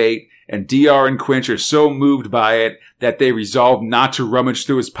turn of fate. And DR and Quinch are so moved by it that they resolve not to rummage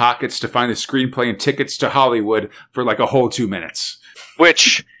through his pockets to find the screenplay and tickets to Hollywood for like a whole 2 minutes.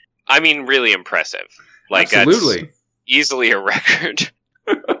 Which, I mean, really impressive. Like, absolutely. That's easily a record.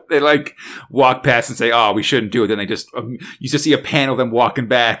 They like walk past and say, "Oh, we shouldn't do it." Then they just you just see a panel of them walking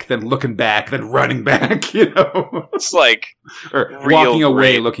back, then looking back, then running back. You know, it's like or walking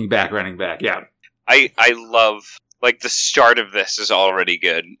away, looking back, running back. Yeah, I love like the start of this is already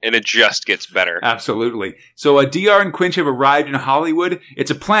good, and it just gets better. Absolutely. So, DR and Quinch have arrived in Hollywood.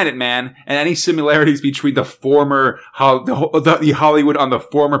 It's a planet, man, and any similarities between the former the Hollywood on the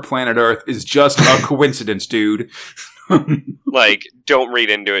former planet Earth is just a coincidence, dude. Like, don't read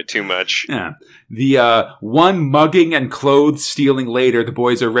into it too much. Yeah. The one mugging and clothes stealing later, the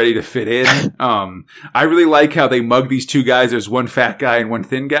boys are ready to fit in. I really like how they mug these two guys. There's one fat guy and one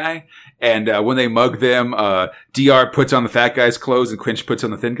thin guy. And when they mug them, DR puts on the fat guy's clothes and Quinch puts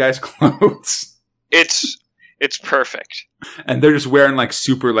on the thin guy's clothes. It's perfect. And they're just wearing like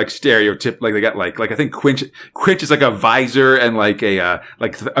super like stereotype, like they got like I think Quinch is like a visor and like a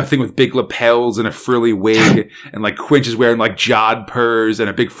thing with big lapels and a frilly wig, and like Quinch is wearing like jodhpurs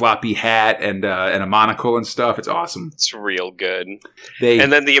and a big floppy hat and a monocle and stuff. It's awesome. It's real good.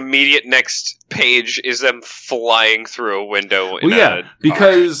 And then the immediate next page is them flying through a window.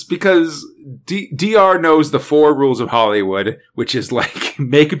 Because DR knows the 4 rules of Hollywood, which is like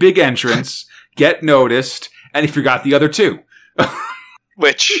make a big entrance, get noticed. And he forgot the other 2.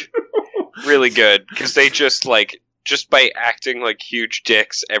 Which, really good. Because they just by acting like huge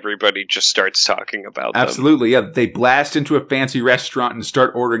dicks, everybody just starts talking about them. Absolutely, yeah. They blast into a fancy restaurant and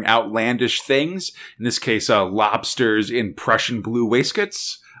start ordering outlandish things. In this case, lobsters in Prussian blue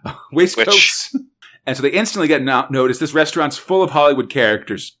waistcoats. And so they instantly get noticed. This restaurant's full of Hollywood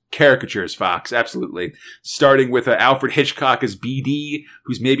caricatures, Fox, absolutely. Starting with Alfred Hitchcock as BD,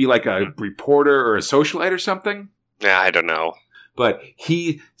 who's maybe like a reporter or a socialite or something. Yeah, I don't know. But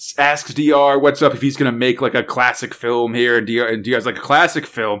he asks DR what's up if he's going to make like a classic film here. And DR's like, a classic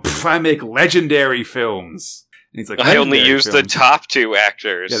film? Pff, I make legendary films. And he's like, I only use the top 2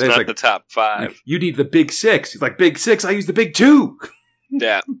 actors, not like, the top 5. Like, you need the big 6. He's like, big 6? I use the big 2.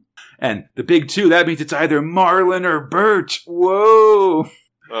 Yeah. And the big 2, that means it's either Marlon or Bert. Whoa.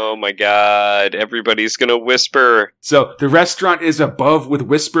 Oh my god, everybody's gonna whisper. So the restaurant is above with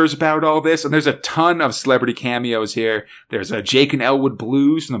whispers about all this, and there's a ton of celebrity cameos here. There's Jake and Elwood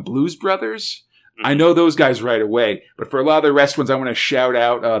Blues from the Blues Brothers. Mm-hmm. I know those guys right away, but for a lot of the rest ones, I want to shout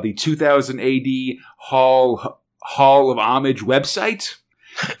out the 2000 AD Hall of Homage website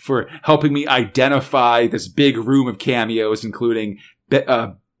for helping me identify this big room of cameos, including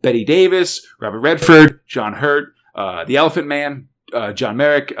Betty Davis, Robert Redford, John Hurt, the Elephant Man, John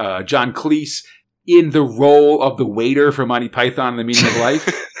Merrick, John Cleese, in the role of the waiter for Monty Python and the Meaning of Life.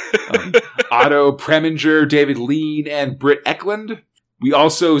 Otto Preminger, David Lean, and Britt Eklund. We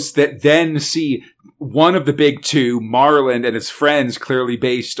also then see one of the big 2, Marlon and his friends, clearly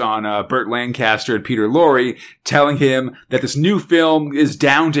based on Burt Lancaster and Peter Lorre, telling him that this new film is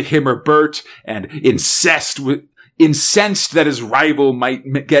down to him or Burt, and incensed that his rival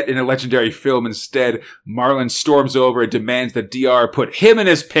might get in a legendary film instead, Marlon storms over and demands that DR put him in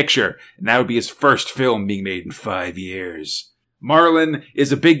his picture, and that would be his first film being made in 5 years. Marlon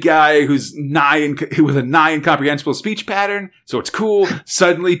is a big guy with a nigh incomprehensible speech pattern, so it's cool.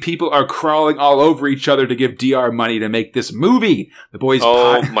 Suddenly, people are crawling all over each other to give DR money to make this movie. The boys,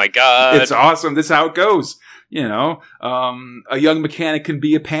 my god, it's awesome. This is how it goes. You know, a young mechanic can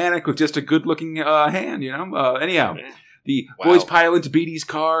be a panic with just a good-looking hand, you know? Anyhow, the boys pile into Beatty's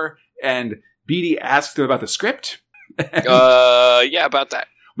car, and Beatty asks them about the script. Yeah, about that.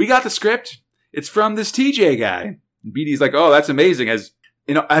 We got the script. It's from this TJ guy. And Beatty's like, oh, that's amazing. As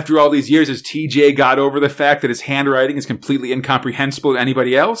you know, after all these years, has TJ got over the fact that his handwriting is completely incomprehensible to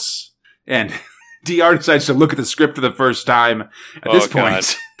anybody else? And DR decides to look at the script for the first time. At this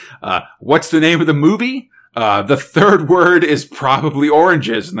point, what's the name of the movie? The third word is probably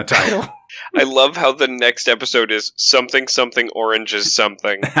oranges in the title. I love how the next episode is something oranges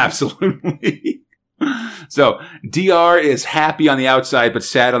something. Absolutely. So, DR is happy on the outside but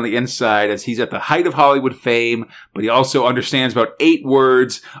sad on the inside as he's at the height of Hollywood fame, but he also understands about 8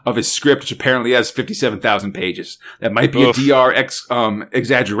 words of his script, which apparently has 57,000 pages. That might be a DR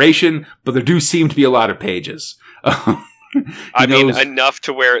exaggeration, but there do seem to be a lot of pages. I mean, enough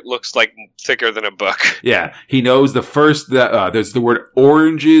to where it looks like thicker than a book. Yeah, he knows there's the word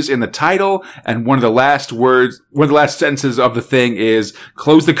oranges in the title, and one of the last sentences of the thing is,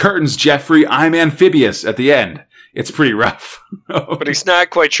 "Close the curtains, Jeffrey, I'm amphibious," at the end. It's pretty rough. But he's not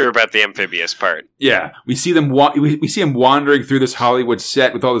quite sure about the amphibious part. Yeah, we see them. We see him wandering through this Hollywood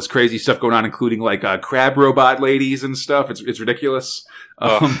set with all this crazy stuff going on, including like crab robot ladies and stuff. It's ridiculous.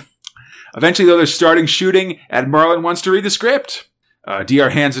 Eventually, though, they're starting shooting, and Marlon wants to read the script.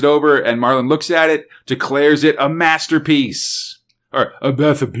 DR hands it over, and Marlon looks at it, declares it a masterpiece. Or a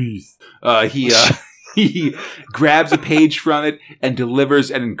masterpiece. He grabs a page from it and delivers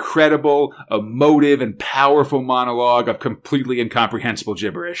an incredible, emotive, and powerful monologue of completely incomprehensible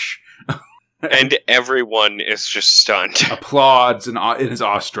gibberish. And everyone is just stunned. Applauds and is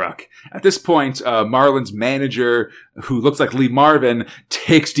awestruck. At this point, Marlon's manager, who looks like Lee Marvin,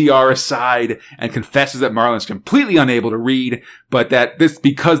 takes DR aside and confesses that Marlon's completely unable to read, but that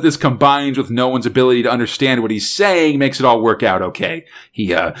because this combines with no one's ability to understand what he's saying, makes it all work out okay.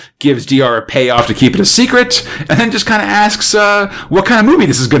 He gives DR a payoff to keep it a secret, and then just kind of asks what kind of movie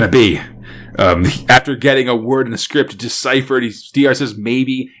this is going to be. After getting a word in the script deciphered, DR says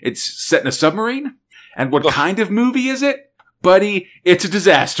maybe it's set in a submarine? And what kind of movie is it? Buddy, it's a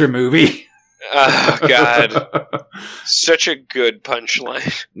disaster movie. Oh, God. Such a good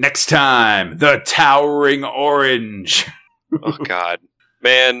punchline. Next time, The Towering Orange. Oh, God.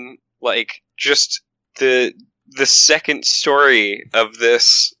 Man, like, just the second story of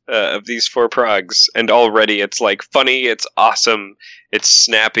this, of these four progs, and already it's, like, funny, it's awesome, it's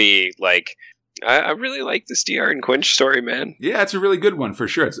snappy, like... I really like this DR and Quinch story, man. Yeah, it's a really good one, for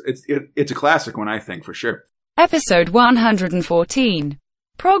sure. It's a classic one, I think, for sure. Episode 114.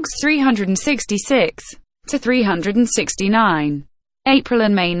 Progs 366 to 369. April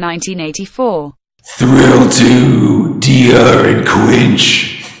and May 1984. Thrill 2, DR and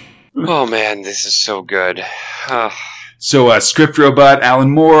Quinch. Oh, man, this is so good. So, script robot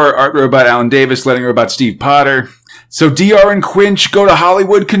Alan Moore, art robot Alan Davis, letting robot Steve Potter. So DR and Quinch Go to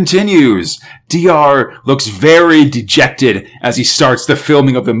Hollywood continues. DR looks very dejected as he starts the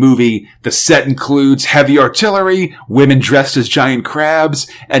filming of the movie. The set includes heavy artillery, women dressed as giant crabs,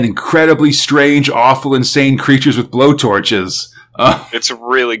 and incredibly strange, awful, insane creatures with blowtorches. It's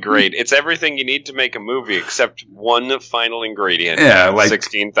really great. It's everything you need to make a movie except one final ingredient. Yeah, like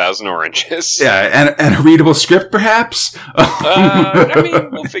 16,000 oranges. Yeah, and a readable script, perhaps? I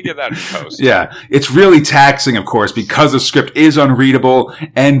mean, we'll figure that in post. Yeah, it's really taxing, of course, because the script is unreadable,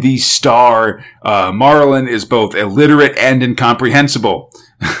 and the star, Marlon, is both illiterate and incomprehensible.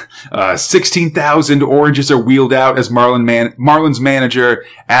 16,000 oranges are wheeled out as Marlon's manager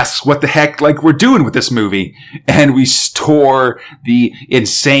asks what the heck, like, we're doing with this movie. And we tour the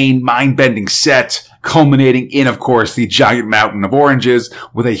insane, mind-bending set, culminating in, of course, the giant mountain of oranges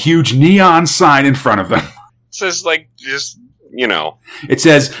with a huge neon sign in front of them. It says, like, just, you know. It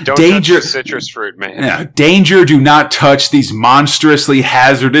says, don't danger. Touch the citrus fruit, man. Yeah, danger, do not touch these monstrously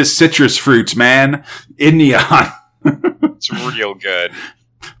hazardous citrus fruits, man. In neon. It's real good.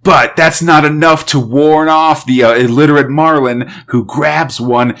 But that's not enough to warn off the illiterate Marlon, who grabs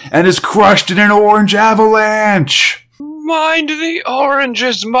one and is crushed in an orange avalanche. Mind the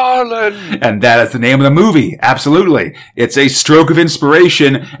oranges, Marlon. And that is the name of the movie. Absolutely. It's a stroke of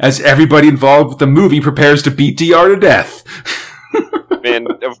inspiration as everybody involved with the movie prepares to beat DR to death. And,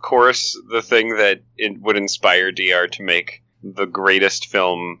 of course, the thing that it would inspire DR to make the greatest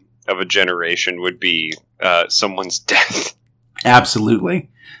film of a generation would be someone's death. Absolutely.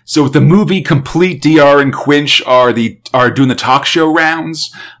 So with the movie complete, DR and Quinch are doing the talk show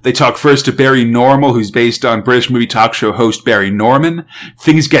rounds. They talk first to Barry Normal, who's based on British movie talk show host Barry Norman.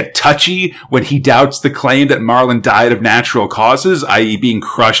 Things get touchy when he doubts the claim that Marlon died of natural causes, i.e. being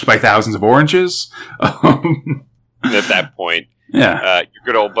crushed by thousands of oranges. At that point. Yeah. Your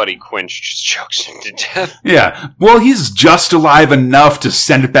good old buddy Quinch just chokes him to death. Yeah. Well, he's just alive enough to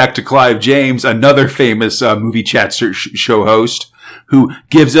send it back to Clive James, another famous movie chat show host, who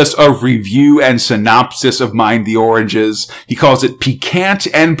gives us a review and synopsis of Mind the Oranges. He calls it piquant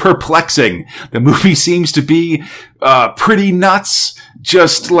and perplexing. The movie seems to be pretty nuts,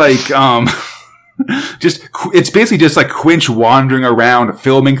 just like... it's basically just like Quinch wandering around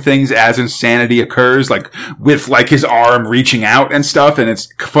filming things as insanity occurs, like with like his arm reaching out and stuff. And it's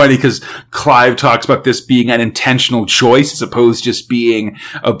funny because Clive talks about this being an intentional choice as opposed to just being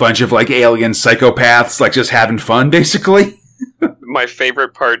a bunch of like alien psychopaths, like just having fun, basically. My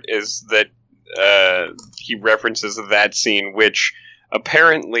favorite part is that he references that scene, which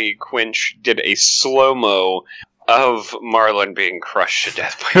apparently Quinch did a slow-mo of Marlon being crushed to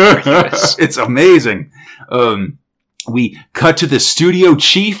death by Artemis. It's amazing. We cut to the studio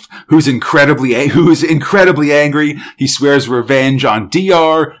chief, who's incredibly angry. He swears revenge on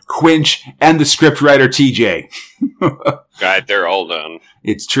DR, Quinch, and the scriptwriter TJ. God, they're all done.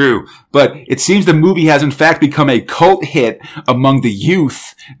 It's true. But it seems the movie has in fact become a cult hit among the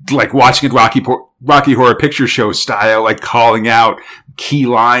youth, like watching it Rocky Horror Picture Show style, like calling out key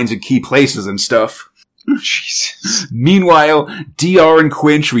lines and key places and stuff. Jesus. Meanwhile, DR and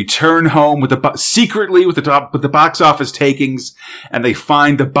Quinch return home secretly with the box office takings, and they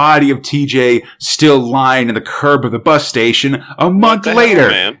find the body of TJ still lying in the curb of the bus station a month later.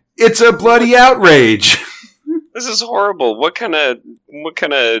 Hell, man? It's a bloody outrage. This is horrible. What kind of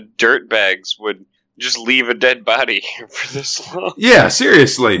dirtbags would just leave a dead body here for this long? Yeah,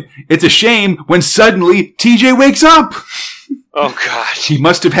 seriously. It's a shame when suddenly TJ wakes up. Oh, God. He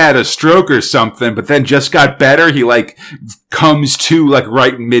must have had a stroke or something, but then just got better. He, comes to,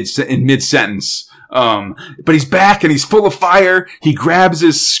 right in mid-sentence. But he's back and he's full of fire. He grabs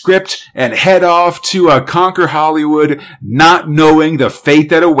his script and head off to conquer Hollywood, not knowing the fate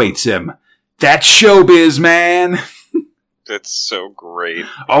that awaits him. That's showbiz, man. That's so great.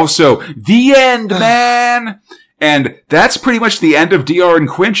 Also, the end, man. And that's pretty much the end of DR and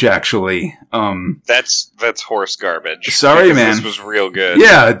Quinch, actually. That's horse garbage. Sorry, man. This was real good.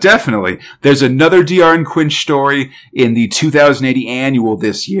 Yeah, definitely. There's another DR and Quinch story in the 2080 annual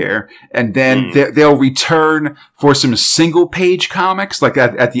this year, and then they'll return for some single-page comics, like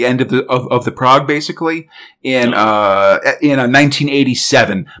at the end of the Prague, basically, in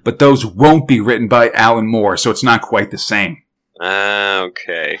 1987. But those won't be written by Alan Moore, so it's not quite the same.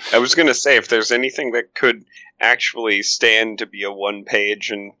 Okay. I was going to say, if there's anything that could actually stand to be a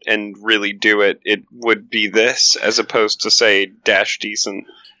one-page and really do it, it would be this, as opposed to, say, Dash Decent.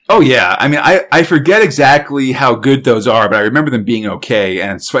 Oh, yeah. I mean, I forget exactly how good those are, but I remember them being okay,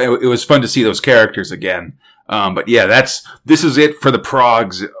 and it was fun to see those characters again. But yeah, this is it for the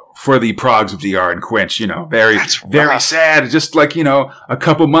Progs of DR and Quinch, very sad. Just a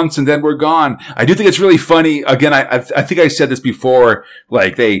couple months and then we're gone. I do think it's really funny. Again, I think I said this before,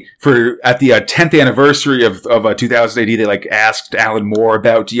 at the 10th anniversary of 2080, they asked Alan Moore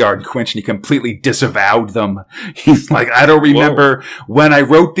about DR and Quinch and he completely disavowed them. He's like, I don't remember why I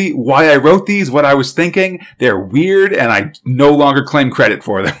wrote these, what I was thinking. They're weird and I no longer claim credit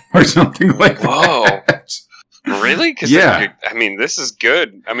for them or something like that. Really? Because this is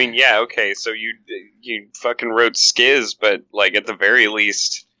good. I mean, yeah, okay. So you fucking wrote Skiz, but at the very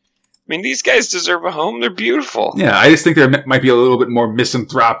least, these guys deserve a home. They're beautiful. Yeah, I just think there might be a little bit more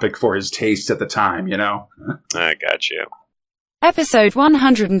misanthropic for his tastes at the time. I got you. Episode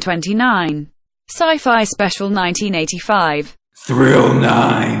 129, Sci-Fi Special 1985. Thrill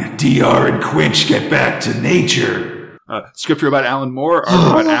 9. DR and Quinch get back to nature. Scripture about Alan Moore,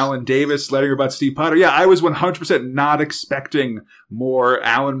 art about Alan Davis, letter about Steve Potter. Yeah, I was 100% not expecting more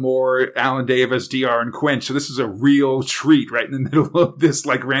Alan Moore, Alan Davis, DR, and Quinch. So this is a real treat right in the middle of this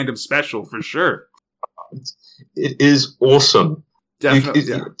random special for sure. It is awesome. Definitely.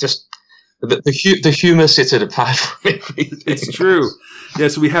 Just the humor sets it apart from everything. It's true. Yeah,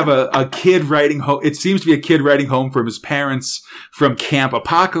 so we have a kid writing home. It seems to be a kid writing home from his parents from Camp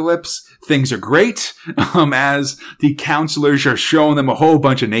Apocalypse. Things are great, as the counselors are showing them a whole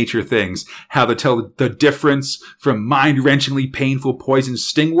bunch of nature things, how they tell the difference from mind-wrenchingly painful poison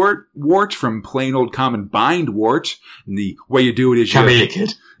stingwort from plain old common bindwort. And the way you do it is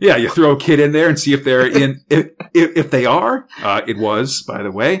you throw a kid in there and see if they're in, if they are. It was, by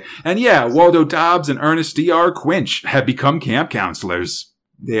the way. And yeah, Waldo Dobbs and Ernest DR Quinch have become camp counselors.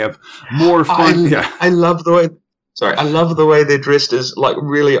 They have more fun. I love the way. Sorry, I love the way they're dressed as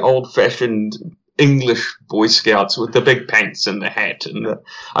really old-fashioned English Boy Scouts with the big pants and the hat. And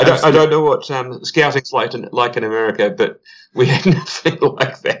I don't know what scouting's like in America, but we had nothing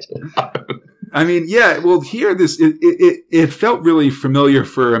like that at home. I mean, yeah, well, here, it felt really familiar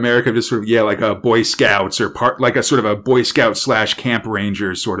for America, just sort of, like a Boy Scouts or like a sort of a Boy Scout / Camp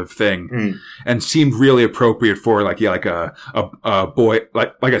Ranger sort of thing. And seemed really appropriate for like a boy,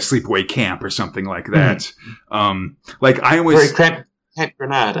 like a sleepaway camp or something like that. I always. Very Camp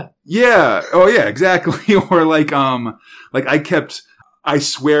Grenada. Yeah. Oh, yeah, exactly. Or I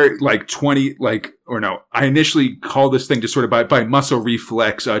swear, I initially called this thing just sort of by muscle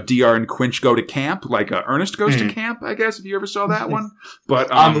reflex, DR and Quinch go to camp, Ernest goes to camp, I guess, if you ever saw that one.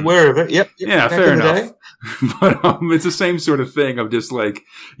 But, I'm aware of it, yep. Yeah, fair enough. But, it's the same sort of thing of just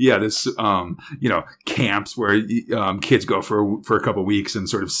this, camps where, kids go for a couple weeks and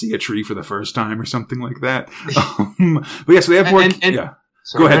sort of see a tree for the first time or something like that. But yeah, so they have more, yeah.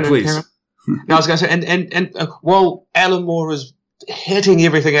 Sorry, go ahead, please. No, I was going to say, and while Alan Moore is hitting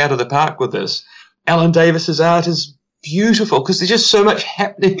everything out of the park with this, Alan Davis's art is beautiful because there's just so much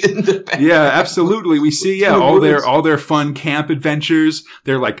happening in the back. Yeah, absolutely. We see all their fun camp adventures.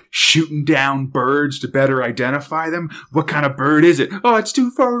 They're like shooting down birds to better identify them. What kind of bird is it? Oh, it's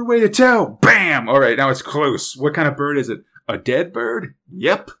too far away to tell. Bam! All right, now it's close. What kind of bird is it? A dead bird?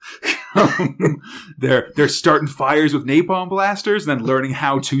 Yep. They're starting fires with napalm blasters, and then learning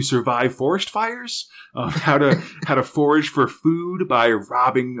how to survive forest fires. How to forage for food by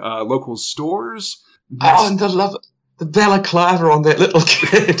robbing local stores. Oh, and the balaclava on that little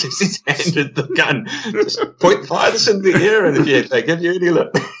kid as he's handed the gun. Just point fire this in the air, and if they give you any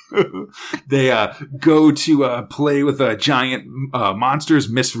look. They go to play with giant monsters,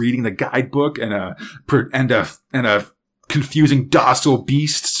 misreading the guidebook, and a confusing docile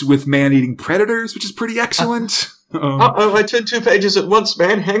beasts with man-eating predators, which is pretty excellent. I turned 2 pages at once,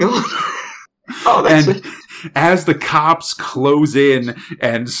 man. Hang on. Oh, that's it. As the cops close in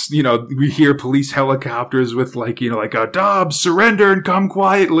and, we hear police helicopters with Dobbs, surrender and come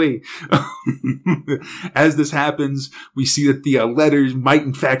quietly. As this happens, we see that the letters might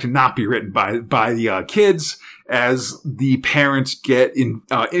in fact not be written by the kids, as the parents get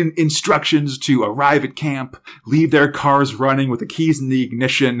instructions to arrive at camp, leave their cars running with the keys in the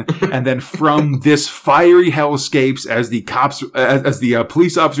ignition, and then from this fiery hellscapes, as the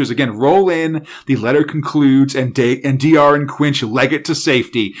police officers again roll in, the letter concludes, and DR and Quinch leg it to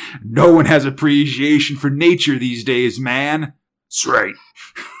safety. No one has appreciation for nature these days, man. That's right.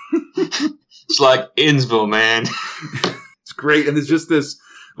 It's like Innsville, man. It's great, and there's just this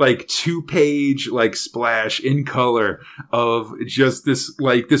 2-page splash in color of just this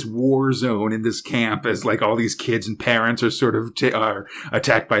this war zone in this camp, as all these kids and parents are sort of are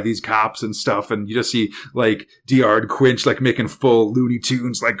attacked by these cops and stuff, and you just see DR and Quinch making full Looney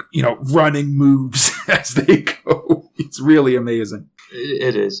Tunes running moves as they go. It's really amazing.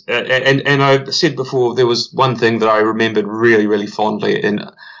 It is, and I've said before, there was one thing that I remembered really, really fondly, and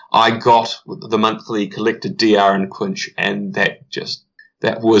I got the monthly collected DR and Quinch, and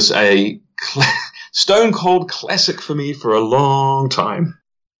that was a stone cold classic for me for a long time.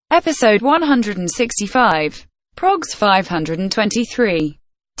 Episode 165. Progs 523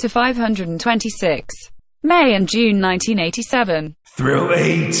 to 526. May and June 1987. Thrill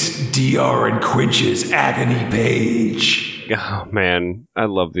 8, DR and Quinch's Agony Page. Oh, man. I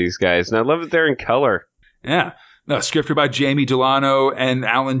love these guys. And I love that they're in color. Yeah. No, script by Jamie Delano and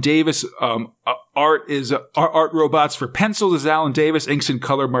Alan Davis. Art robots for pencils is Alan Davis. Inks and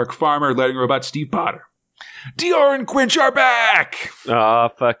color Mark Farmer. Lettering robot Steve Potter. DR and Quinch are back! Oh,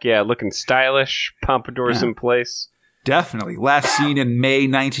 fuck yeah. Looking stylish. Pompadours in place. Definitely. Last seen in May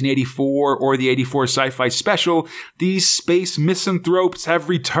 1984 or the 84 Sci-Fi Special, these space misanthropes have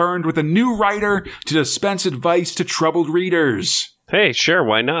returned with a new writer to dispense advice to troubled readers. Hey, sure,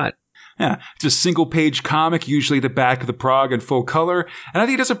 why not? Yeah, it's a single-page comic, usually the back of the prog in full color, and I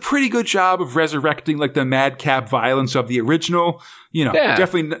think it does a pretty good job of resurrecting the madcap violence of the original.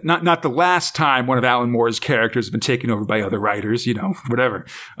 Definitely not the last time one of Alan Moore's characters has been taken over by other writers, whatever.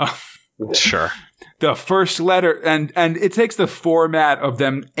 Sure. The first letter, and it takes the format of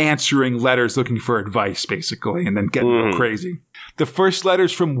them answering letters looking for advice, basically, and then getting crazy. The first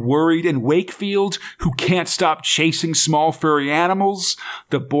letter's from Worried in Wakefield, who can't stop chasing small furry animals.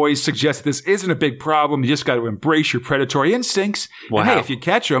 The boys suggest this isn't a big problem. You just got to embrace your predatory instincts. Wow. And hey, if you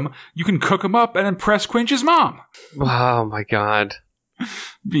catch them, you can cook them up and impress Quinch's mom. Oh, my God.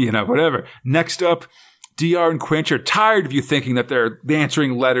 Whatever. Next up, DR and Quinch are tired of you thinking that they're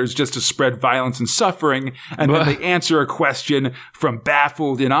answering letters just to spread violence and suffering, and then they answer a question from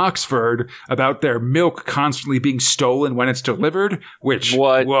Baffled in Oxford about their milk constantly being stolen when it's delivered, which,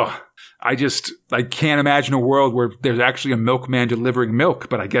 whoa, I can't imagine a world where there's actually a milkman delivering milk,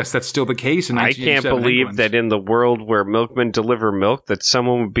 but I guess that's still the case in 1987 I can't believe England. That in the world where milkmen deliver milk, that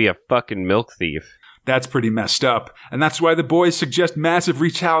someone would be a fucking milk thief. That's pretty messed up. And that's why the boys suggest massive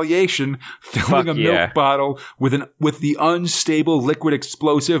retaliation, filling a milk bottle with the unstable liquid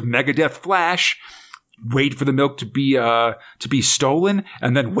explosive Megadeth Flash, wait for the milk to be stolen,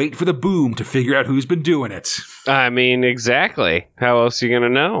 and then wait for the boom to figure out who's been doing it. I mean, exactly. How else are you going to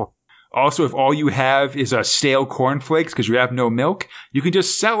know? Also, if all you have is stale cornflakes because you have no milk, you can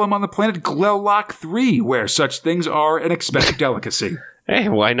just sell them on the planet Glellock 3, where such things are an expected delicacy. Hey,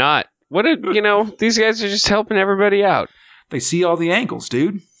 why not? These guys are just helping everybody out. They see all the angles,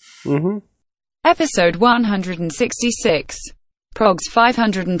 dude. Mm-hmm. Episode 166. Progs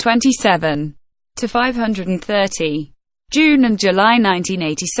 527 to 530. June and July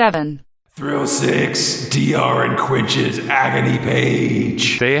 1987. Thrill 6, DR and Quinch's Agony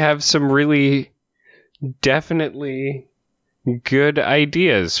Page. They have some really definitely Good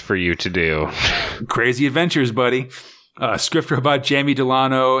ideas for you to do. Crazy adventures, buddy. Script robot Jamie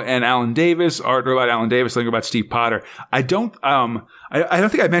Delano and Alan Davis. Art robot Alan Davis. Lettering robot Steve Potter. I don't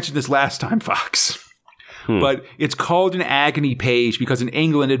think I mentioned this last time, Fox. But it's called an agony page because in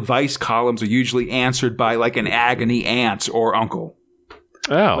England, advice columns are usually answered by like an agony aunt or uncle.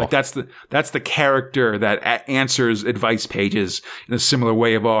 Oh, like that's the character that answers advice pages in a similar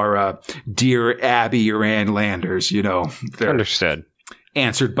way of our Dear Abby or Ann Landers. You know, they're understood.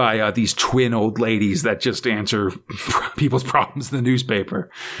 Answered by these twin old ladies that just answer people's problems in the newspaper.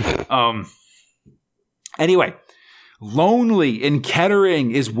 Anyway. Lonely in Kettering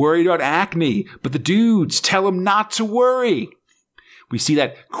is worried about acne, but the dudes tell him not to worry. We see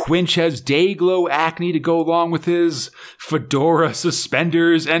that Quinch has day-glow acne to go along with his fedora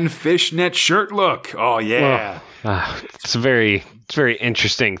suspenders and fishnet shirt look. Oh, yeah. It's a very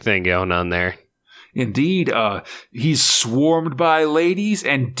interesting thing going on there. Indeed. He's swarmed by ladies,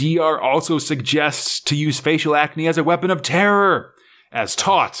 and DR also suggests to use facial acne as a weapon of terror, as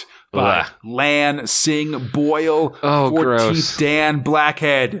taught by Lan Sing Boyle, 14th gross. Dan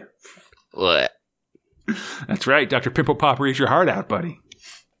Blackhead. Blech. That's right. Dr. Pimple Popper, eat your heart out, buddy.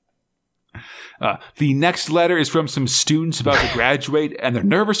 The next letter is from some students about to graduate, and they're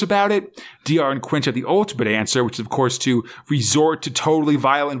nervous about it. DR and Quinch have the ultimate answer, which is, of course, to resort to totally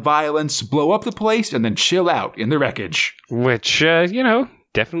violent violence, blow up the place, and then chill out in the wreckage. Which,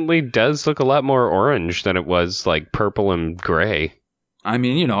 definitely does look a lot more orange than it was, like, purple and gray. I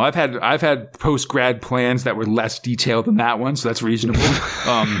mean, you know, I've had post-grad plans that were less detailed than that one, so that's reasonable.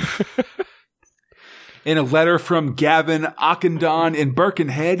 In a letter from Gavin Ockendon in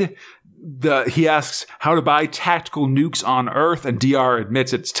Birkenhead, he asks how to buy tactical nukes on Earth, and DR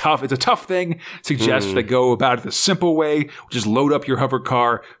admits it's tough. It's a tough thing. Suggests they go about it the simple way, which is load up your hover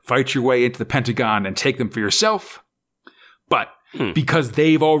car, fight your way into the Pentagon, and take them for yourself. But because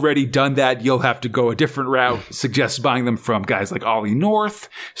they've already done that, you'll have to go a different route. Suggests buying them from guys like Ollie North,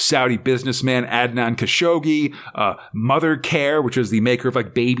 Saudi businessman Adnan Khashoggi, Mother Care, which is the maker of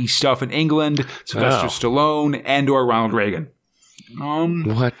like baby stuff in England, Sylvester Stallone, and or Ronald Reagan.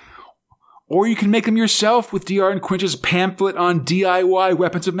 What? Or you can make them yourself with DR and Quinch's pamphlet on DIY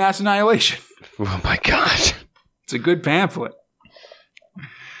weapons of mass annihilation. Oh my God. It's a good pamphlet.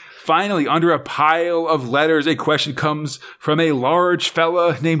 Finally, under a pile of letters, a question comes from a large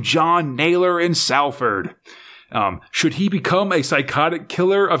fella named John Naylor in Salford. Should he become a psychotic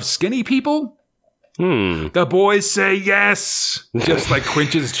killer of skinny people? The boys say yes, just like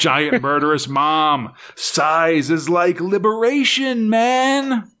Quinch's giant murderous mom. Size is like liberation,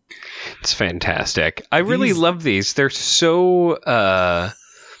 man. It's fantastic. I really love these. They're so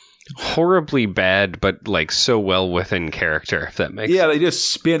horribly bad, but like so well within character, if that makes sense. They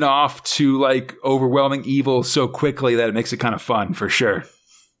just spin off to like overwhelming evil so quickly that it makes it kind of fun for sure.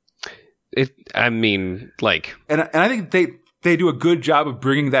 And I think they do a good job of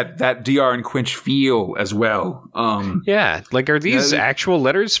bringing that DR and Quinch feel as well. Are these actual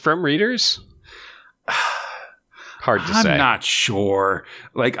letters from readers? Hard to say. I'm not sure.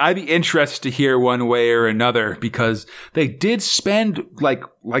 Like, I'd be interested to hear one way or another because they did spend like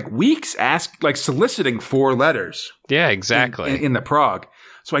weeks soliciting 4 letters. Yeah, exactly. In the prog.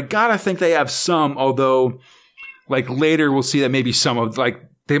 So I gotta think they have some, although like later we'll see that maybe some of like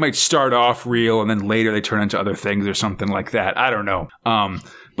they might start off real and then later they turn into other things or something like that. I don't know.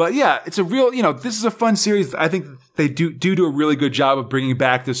 But yeah, it's a real, this is a fun series. I think they do a really good job of bringing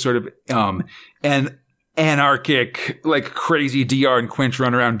back this sort of, anarchic, like crazy DR and Quinch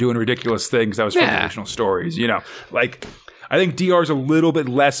run around doing ridiculous things. That was from the original stories, like I think DR's a little bit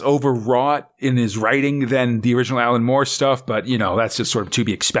less overwrought in his writing than the original Alan Moore stuff, but that's just sort of to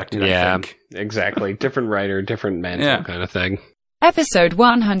be expected. I think. Exactly. Different writer, different mantle kind of thing. Episode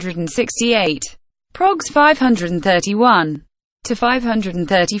 168. Progs 531 to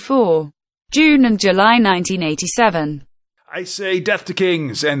 534. June and July 1987. I say death to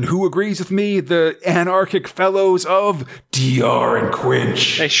kings, and who agrees with me? The anarchic fellows of DR and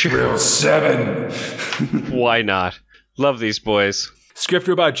Quinch. Drill 7. Why not? Love these boys. Script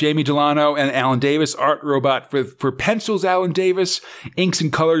robot Jamie Delano and Alan Davis. Art robot for pencils Alan Davis. Inks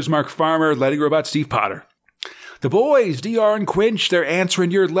and colors Mark Farmer. Lettering robot Steve Potter. The boys, DR and Quinch, they're answering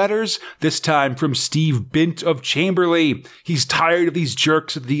your letters, this time from Steve Bint of Chamberley. He's tired of these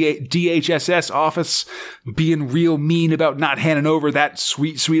jerks at the DHSS office being real mean about not handing over that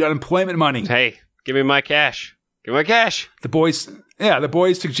sweet, sweet unemployment money. Hey, give me my cash. Give me my cash. The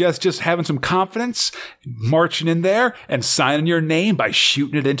boys suggest just having some confidence, marching in there, and signing your name by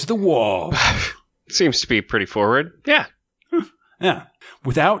shooting it into the wall. Seems to be pretty forward. Yeah. Yeah.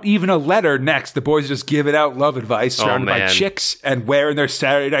 Without even a letter next, the boys just giving out love advice surrounded by chicks and wearing their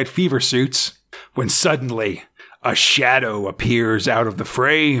Saturday Night Fever suits when suddenly a shadow appears out of the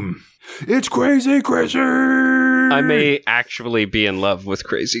frame. It's Crazy Chrissy! I may actually be in love with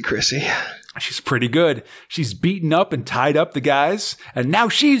Crazy Chrissy. She's pretty good. She's beaten up and tied up the guys, and now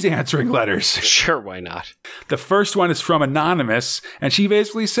she's answering letters. Sure, why not? The first one is from Anonymous, and she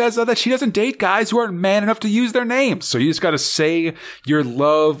basically says that she doesn't date guys who aren't man enough to use their names. So you just got to say your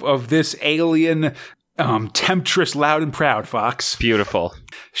love of this alien temptress loud and proud, Fox. Beautiful.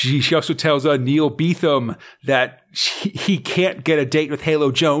 She also tells Neil Beetham that he can't get a date with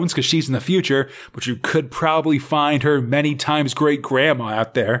Halo Jones because she's in the future, but you could probably find her many times great grandma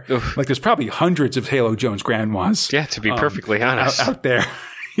out there. Oof. Like there's probably hundreds of Halo Jones grandmas. Yeah, to be perfectly honest. Out there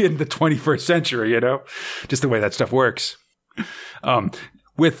in the 21st century, just the way that stuff works.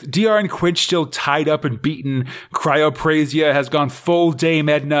 With DR and Quinch still tied up and beaten, Cryoprasia has gone full Dame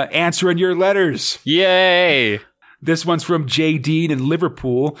Edna answering your letters. Yay! This one's from J. Dean in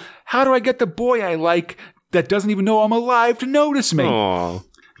Liverpool. How do I get the boy I like that doesn't even know I'm alive to notice me? Aww.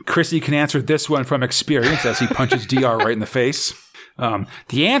 Chrissy can answer this one from experience as he punches DR right in the face.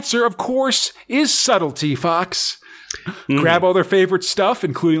 The answer, of course, is subtlety, Fox. Grab all their favorite stuff,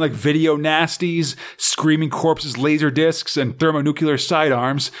 including like video nasties, screaming corpses, laser discs, and thermonuclear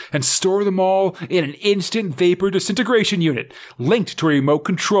sidearms, and store them all in an instant vapor disintegration unit linked to a remote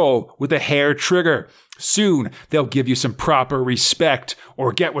control with a hair trigger. Soon, they'll give you some proper respect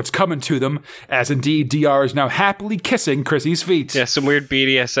or get what's coming to them, as indeed DR is now happily kissing Chrissy's feet. Yeah, some weird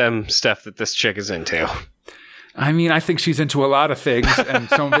BDSM stuff that this chick is into. I mean, I think she's into a lot of things, and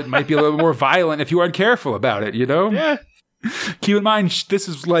some of it might be a little more violent if you aren't careful about it, Yeah. Keep in mind, this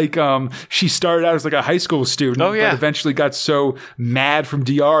is like, she started out as like a high school student, but eventually got so mad from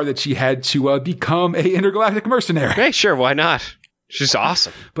DR that she had to become a intergalactic mercenary. Hey, sure, why not? She's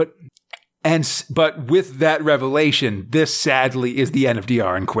awesome. But with that revelation, this sadly is the end of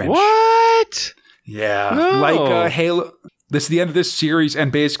DR and Quinch. What? Yeah. No. Like Halo. This is the end of this series,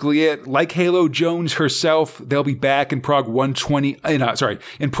 and basically it. Like Halo Jones herself, they'll be back in Prague in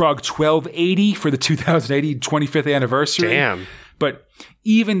Prague 1280 for the 2080 25th anniversary. Damn. But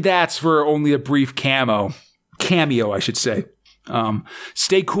even that's for only a brief cameo, I should say.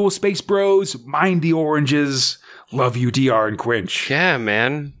 Stay cool, Space Bros. Mind the oranges. Love you, DR and Quinch. Yeah,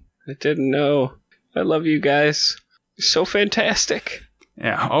 man. I didn't know. I love you guys. You're so fantastic.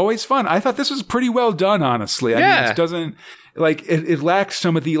 Yeah, always fun. I thought this was pretty well done, honestly. I mean, it doesn't... Like, it lacks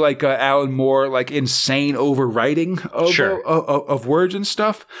some of the, like, Alan Moore, like, insane overwriting of words and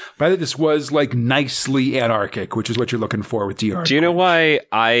stuff. But I think this was, like, nicely anarchic, which is what you're looking for with DR. Do you know why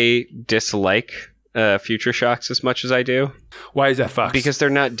I dislike Future Shocks as much as I do? Why is that, Fox? Because they're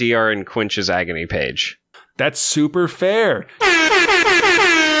not DR and Quinch's agony page. That's super fair.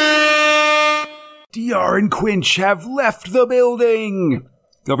 DR and Quinch have left the building.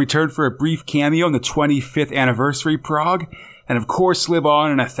 They'll return for a brief cameo in the 25th anniversary Prague, and of course live on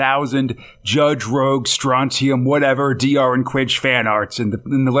in 1,000 Judge, Rogue, Strontium, whatever, DR and Quinch fan arts in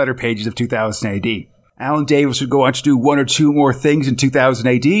the letter pages of 2000 AD. Alan Davis would go on to do one or two more things in 2000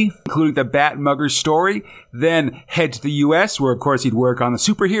 AD, including the Bat Muggers story, then head to the US, where of course he'd work on the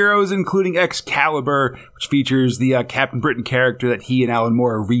superheroes, including Excalibur, which features the Captain Britain character that he and Alan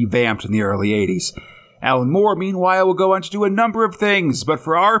Moore revamped in the early 80s. Alan Moore, meanwhile, will go on to do a number of things, but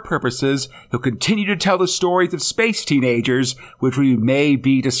for our purposes, he'll continue to tell the stories of space teenagers, which we may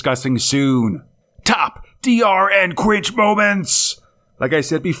be discussing soon. Top DR and Quinch moments! Like I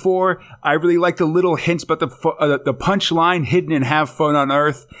said before, I really like the little hints about the punchline hidden in Have Fun on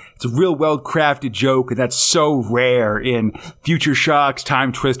Earth. It's a real well-crafted joke, and that's so rare in Future Shocks,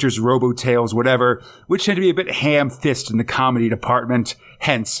 Time Twisters, Robo-Tales, whatever, which tend to be a bit ham-fisted in the comedy department.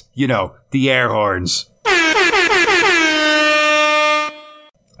 Hence, the air horns.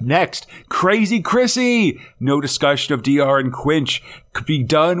 Next, Crazy Chrissy. No discussion of DR and Quinch could be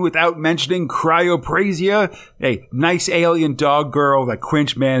done without mentioning Cryoprasia, a nice alien dog girl that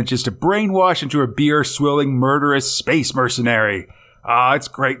Quinch manages to brainwash into a beer-swilling, murderous space mercenary. It's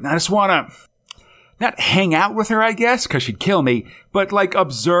great. And I just want to not hang out with her, I guess, because she'd kill me, but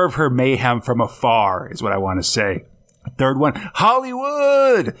observe her mayhem from afar is what I want to say. Third one,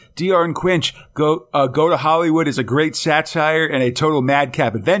 Hollywood! DR and Quinch, Go to Hollywood is a great satire and a total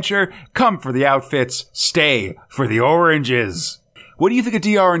madcap adventure. Come for the outfits, stay for the oranges. What do you think of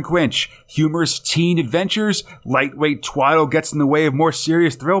DR and Quinch? Humorous teen adventures? Lightweight twaddle gets in the way of more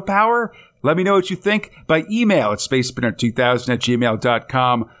serious thrill power? Let me know what you think by email at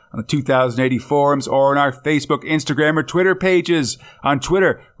spacespinner2000@gmail.com. on the 2080 forums or on our Facebook, Instagram, or Twitter pages. On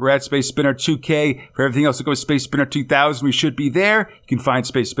Twitter, we're at Space Spinner 2K. For everything else that goes Space Spinner 2000, we should be there. You can find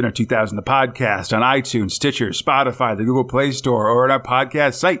Space Spinner 2000, the podcast, on iTunes, Stitcher, Spotify, the Google Play Store, or on our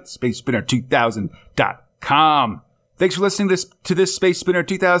podcast site, spacespinner2000.com. Thanks for listening to this Space Spinner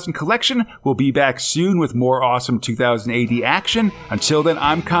 2000 collection. We'll be back soon with more awesome 2080 action. Until then,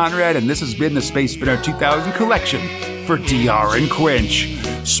 I'm Conrad, and this has been the Space Spinner 2000 collection for DR and Quench.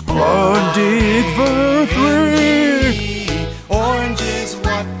 Splendid for 3!